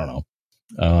 I don't know.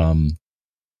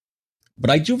 But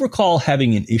I do recall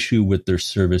having an issue with their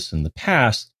service in the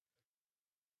past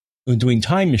when doing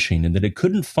Time Machine, and that it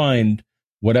couldn't find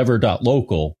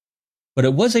whatever.local, but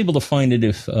it was able to find it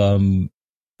if I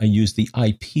used the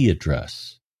IP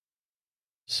address.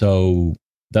 So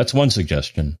that's one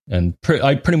suggestion. And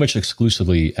I pretty much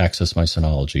exclusively access my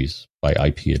Synologies by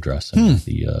IP address and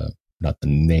not the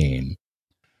name.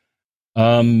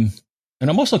 And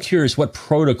I'm also curious what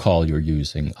protocol you're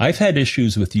using. I've had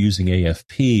issues with using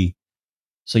AFP.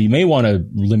 So you may want to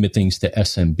limit things to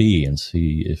SMB and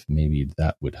see if maybe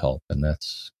that would help. And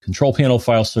that's Control Panel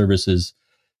File Services.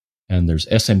 And there's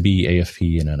SMB,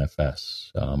 AFP, and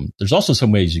NFS. There's also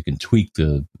some ways you can tweak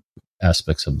the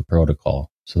aspects of the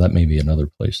protocol. So that may be another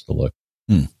place to look.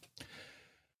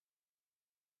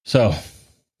 So,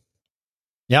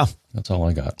 yeah, that's all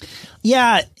I got.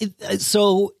 Yeah.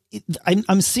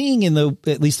 I'm seeing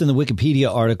at least in the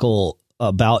Wikipedia article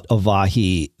about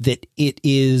Avahi, that it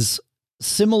is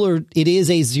similar. It is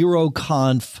a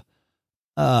zeroconf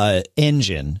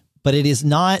engine, but it is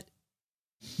not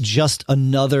just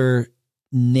another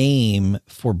name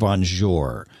for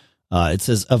Bonjour. It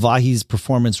says Avahi's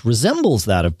performance resembles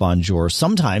that of Bonjour,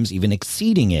 sometimes even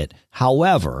exceeding it.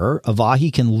 However,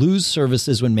 Avahi can lose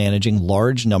services when managing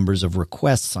large numbers of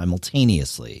requests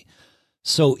simultaneously.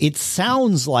 So it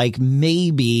sounds like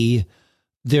maybe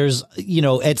there's,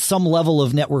 at some level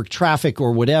of network traffic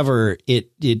or whatever,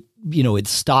 it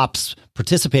stops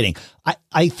participating.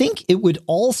 I think it would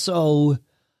also,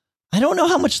 I don't know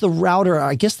how much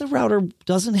I guess the router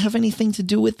doesn't have anything to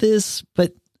do with this,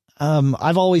 but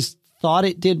I've always thought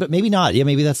it did, but maybe not. Yeah,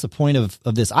 maybe that's the point of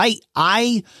this.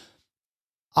 I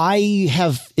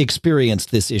have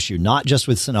experienced this issue, not just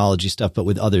with Synology stuff, but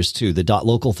with others too. The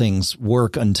 .local things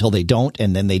work until they don't,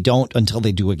 and then they don't until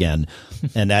they do again.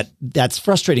 And that's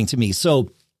frustrating to me. So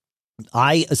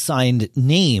I assigned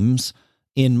names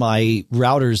in my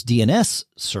router's DNS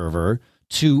server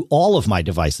to all of my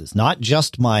devices, not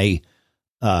just my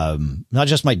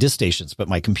disk stations, but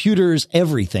my computers.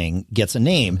 Everything gets a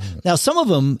name. Now, some of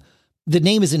them, the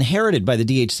name is inherited by the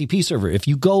DHCP server. If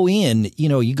you go in,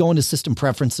 you go into system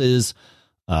preferences,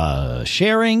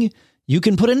 sharing, you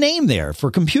can put a name there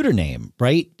for computer name,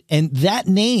 right? And that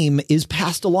name is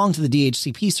passed along to the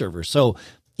DHCP server. So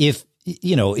if,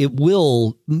 it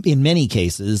will, in many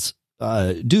cases,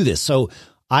 do this. So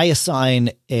I assign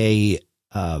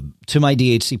to my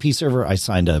DHCP server, I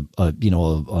signed a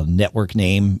network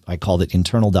name. I called it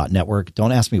internal.network.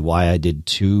 Don't ask me why I did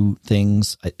two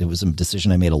things. It was a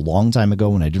decision I made a long time ago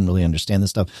when I didn't really understand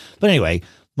this stuff. But anyway,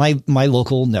 my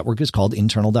local network is called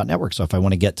internal.network. So if I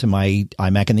want to get to my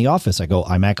iMac in the office, I go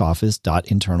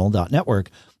imacoffice.internal.network,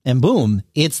 and boom,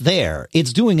 it's there.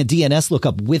 It's doing a DNS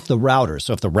lookup with the router.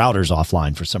 So if the router's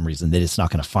offline for some reason, then it's not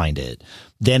going to find it.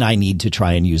 Then I need to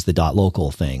try and use the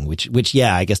 .local thing, which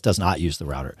I guess does not use the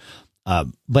router.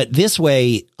 But this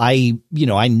way, I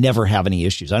never have any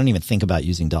issues. I don't even think about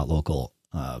using .local.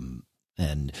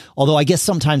 And although I guess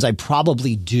sometimes I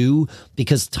probably do,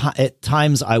 because at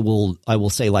times I will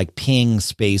say like ping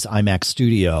space iMac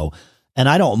Studio, and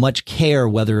I don't much care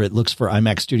whether it looks for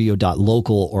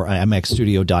imacstudio.local or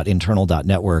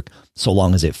imacstudio.internal.network, so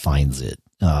long as it finds it.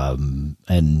 And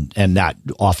that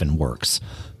often works.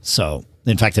 So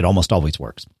in fact, it almost always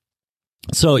works.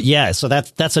 So yeah, so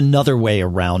that's another way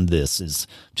around this, is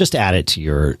just add it to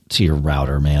your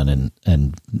router, man,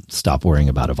 and stop worrying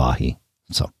about Avahi.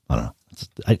 So I don't know.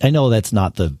 I know that's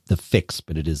not the fix,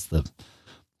 but it is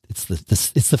it's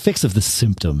the fix of the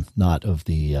symptom, not of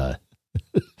the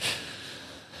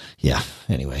yeah.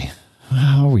 Anyway,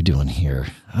 how are we doing here?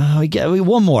 We get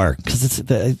one more, because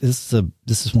this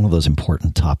is one of those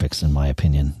important topics in my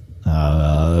opinion.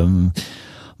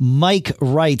 Mike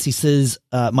writes, he says,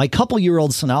 my couple-year-old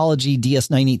Synology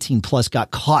DS918 Plus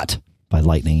got caught by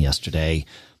lightning yesterday.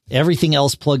 Everything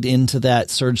else plugged into that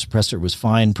surge suppressor was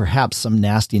fine. Perhaps some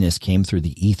nastiness came through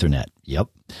the Ethernet. Yep.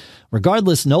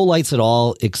 Regardless, no lights at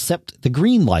all, except the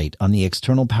green light on the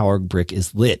external power brick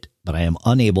is lit, but I am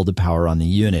unable to power on the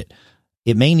unit.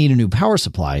 It may need a new power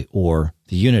supply, or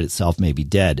the unit itself may be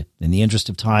dead. In the interest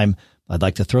of time, I'd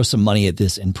like to throw some money at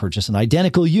this and purchase an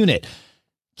identical unit.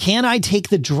 Can I take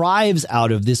the drives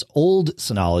out of this old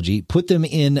Synology, put them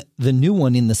in the new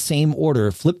one in the same order,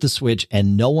 flip the switch,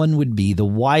 and no one would be the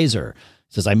wiser?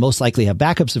 It says, I most likely have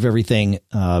backups of everything,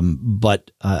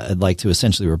 but I'd like to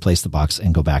essentially replace the box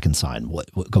and go back in time.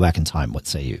 What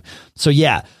say you? So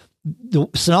yeah, the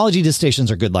Synology disk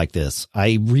stations are good like this.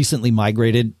 I recently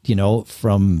migrated,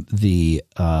 from the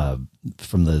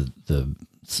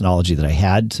Synology that I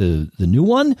had to the new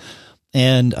one.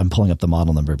 And I'm pulling up the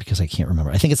model number because I can't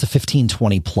remember. I think it's a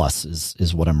 1520 plus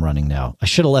is what I'm running now. I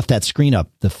should have left that screen up,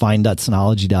 the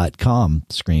find.synology.com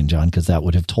screen, John, because that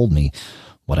would have told me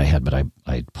what I had, but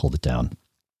I pulled it down.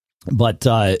 But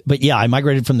yeah, I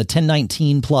migrated from the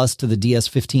 1019 plus to the DS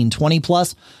 1520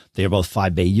 plus. They are both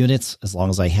 5 bay units. As long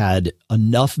as I had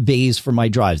enough bays for my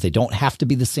drives, they don't have to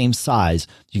be the same size.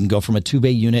 You can go from a 2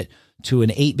 bay unit to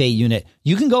an 8 bay unit.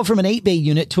 You can go from an 8 bay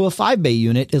unit to a 5 bay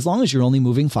unit as long as you're only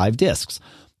moving 5 disks.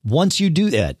 Once you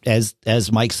do that,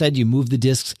 as Mike said, you move the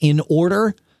disks in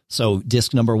order. So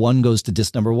disk number 1 goes to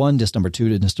disk number 1, disk number 2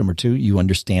 to disk number 2. You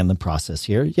understand the process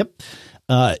here. Yep.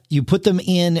 You put them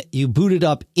in, you boot it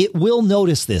up. It will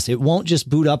notice this. It won't just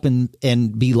boot up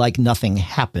and be like nothing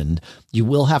happened. You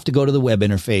will have to go to the web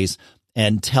interface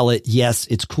and tell it, yes,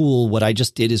 it's cool. What I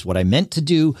just did is what I meant to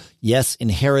do. Yes,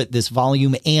 inherit this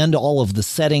volume and all of the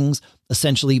settings,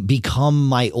 essentially become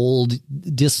my old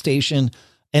disk station.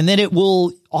 And then it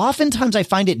will, oftentimes I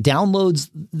find it downloads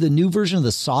the new version of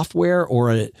the software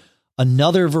or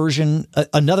another version,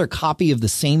 another copy of the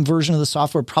same version of the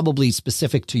software, probably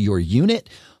specific to your unit.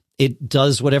 It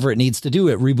does whatever it needs to do.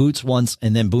 It reboots once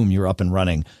and then boom, you're up and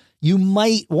running. You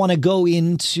might want to go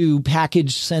into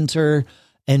Package Center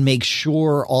and make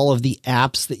sure all of the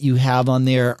apps that you have on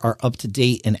there are up to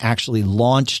date and actually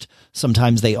launched.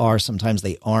 Sometimes they are, sometimes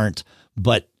they aren't.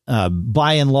 But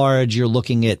by and large, you're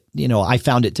looking at, I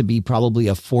found it to be probably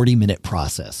a 40-minute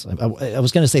process. I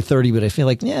was going to say 30, but I feel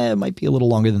like, it might be a little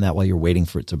longer than that while you're waiting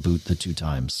for it to boot the 2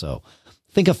 times. So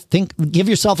give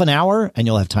yourself an hour and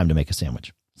you'll have time to make a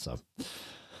sandwich. So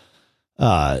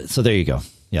there you go.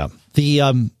 Yeah.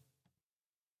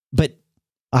 But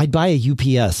I'd buy a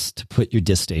UPS to put your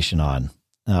disk station on.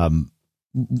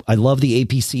 I love the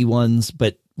APC ones,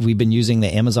 but we've been using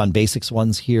the Amazon Basics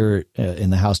ones here in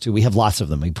the house too. We have lots of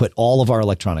them. We put all of our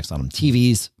electronics on them.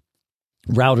 TVs,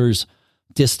 routers,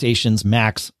 disk stations,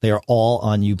 Macs, they are all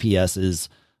on UPSs.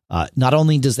 Not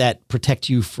only does that protect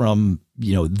you from,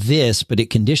 this, but it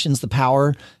conditions the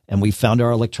power. And we found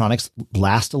our electronics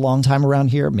last a long time around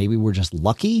here. Maybe we're just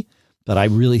lucky, but I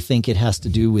really think it has to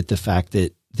do with the fact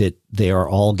that they are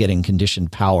all getting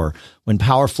conditioned power. When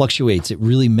power fluctuates, it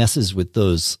really messes with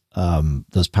those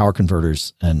power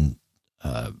converters and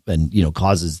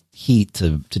causes heat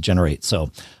to generate.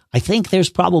 So I think there's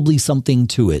probably something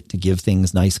to it to give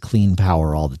things nice, clean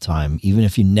power all the time. Even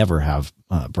if you never have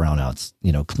brownouts,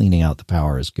 cleaning out the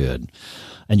power is good.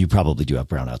 And you probably do have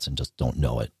brownouts and just don't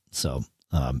know it. So,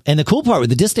 and the cool part with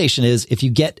the disk station is if you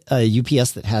get a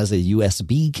UPS that has a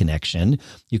USB connection,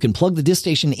 you can plug the disk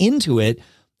station into it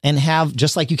and have,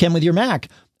 just like you can with your Mac,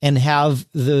 and have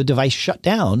the device shut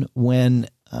down when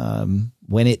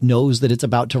it knows that it's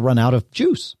about to run out of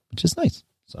juice, which is nice.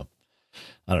 So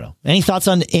I don't know. Any thoughts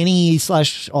on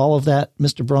any/all of that,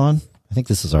 Mr. Braun? I think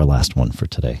this is our last one for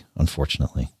today,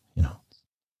 unfortunately.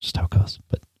 Just how it goes.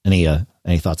 But any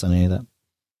thoughts on any of that?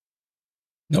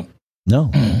 Nope.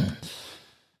 No.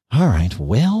 All right.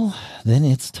 Well, then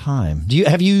it's time.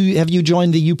 Have you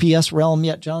joined the UPS realm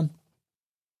yet, John?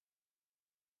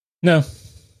 No.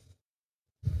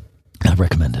 I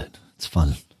recommend it. It's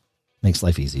fun. Makes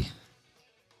life easy.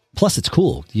 Plus, it's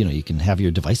cool. You can have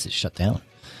your devices shut down.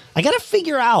 I got to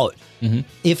figure out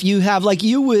if you have, like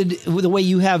you would, the way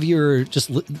you have your,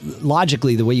 just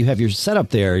logically, the way you have your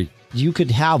setup there, you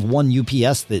could have one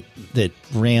UPS that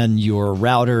ran your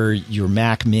router, your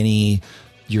Mac Mini,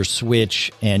 your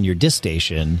switch, and your disk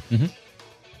station. Mm-hmm.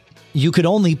 You could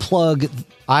only plug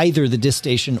either the disk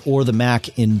station or the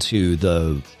Mac into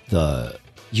the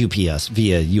UPS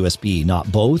via USB,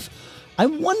 not both. I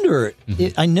wonder,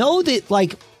 I know that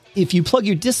like if you plug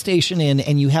your disk station in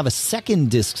and you have a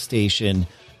second disk station,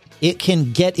 it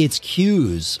can get its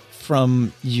cues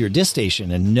from your disk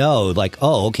station and know like,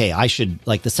 oh, okay, I should,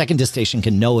 like the second disk station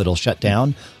can know it'll shut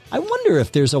down. I wonder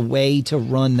if there's a way to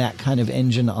run that kind of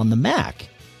engine on the Mac,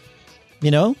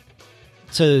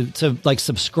 to like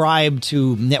subscribe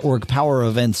to network power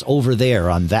events over there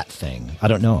on that thing. I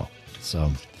don't know.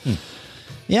 So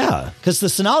yeah, because the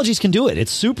Synologies can do it.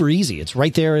 It's super easy. It's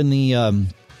right there in the,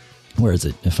 where is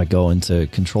it? If I go into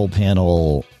control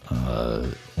panel,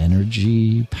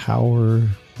 energy, power,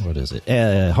 what is it?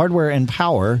 Hardware and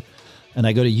power. and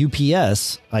I go to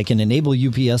UPS, I can enable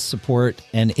UPS support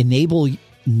and enable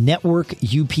network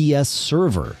UPS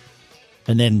server.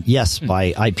 And then, yes,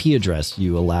 by IP address,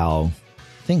 you allow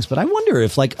things. But I wonder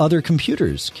if like other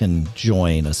computers can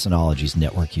join a Synology's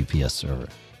network UPS server.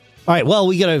 All right. Well,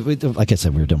 like I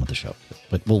said, we're done with the show,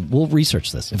 but we'll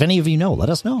research this. If any of you know, let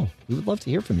us know. We would love to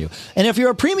hear from you. And if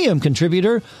you're a premium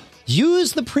contributor,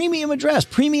 use the premium address,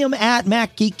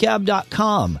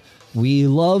 premium@macgeekgab.com. We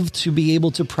love to be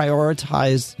able to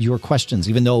prioritize your questions,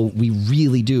 even though we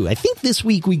really do. I think this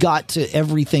week we got to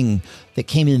everything that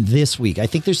came in this week. I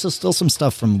think there's still some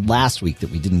stuff from last week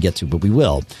that we didn't get to, but we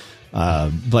will.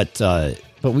 But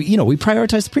we, we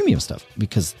prioritize the premium stuff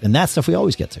and that stuff we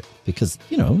always get to because,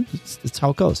 it's how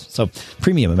it goes. So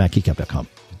premium@macgeekgab.com.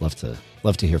 Love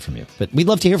to hear from you, but we'd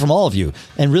love to hear from all of you.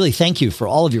 And really thank you for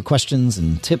all of your questions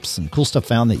and tips and cool stuff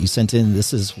found that you sent in.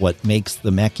 This is what makes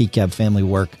the Mac Geek Gab family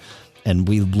work. And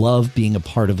we love being a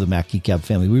part of the Mac Geek Gab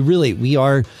family. We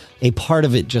are a part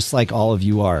of it, just like all of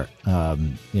you are.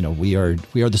 We are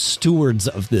the stewards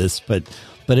of this, but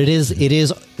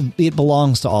it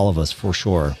belongs to all of us for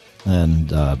sure.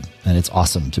 And it's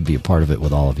awesome to be a part of it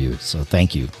with all of you. So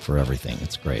thank you for everything.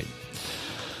 It's great.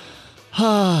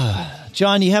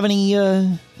 John, do you have any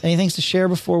things to share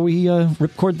before we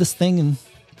record this thing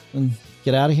and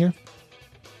get out of here?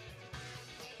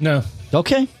 No.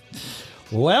 Okay.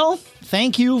 Well,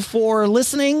 thank you for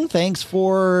listening. Thanks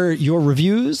for your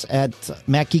reviews at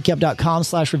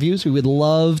macgeekgab.com/reviews. We would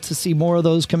love to see more of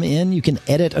those come in. You can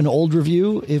edit an old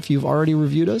review if you've already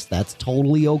reviewed us. That's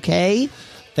totally okay.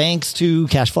 Thanks to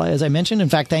CashFly, as I mentioned. In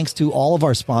fact, thanks to all of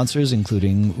our sponsors,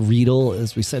 including Readle,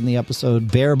 as we said in the episode,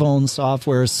 Barebone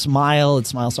Software, Smile at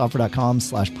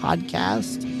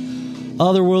smilesoftware.com/podcast,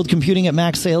 Otherworld Computing at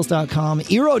macsales.com,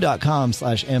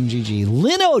 Eero.com/MGG,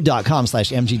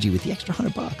 Lino.com/MGG with the extra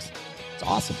 $100. It's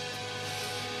awesome.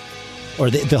 Or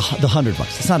the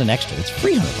 $100. It's not an extra. It's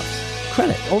free $100.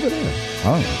 Credit over there.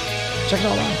 All right. Check it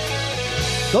all out.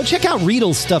 Go check out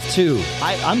Readle's stuff, too.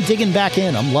 I'm digging back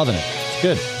in. I'm loving it.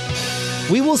 Good.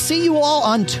 We will see you all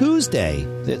on Tuesday,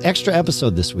 the extra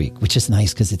episode this week, which is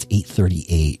nice because it's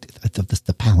 8:38.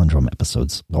 The palindrome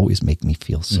episodes always make me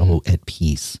feel so at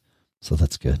peace. So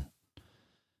that's good.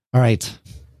 All right.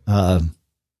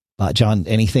 John,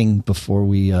 anything before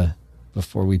we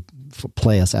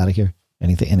play us out of here?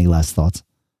 Any last thoughts?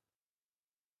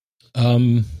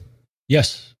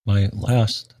 Yes. My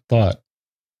last thought,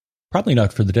 probably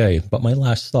not for the day, but my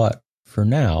last thought for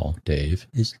now, Dave,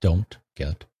 is don't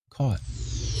get caught.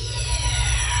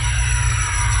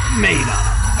 Made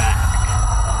up.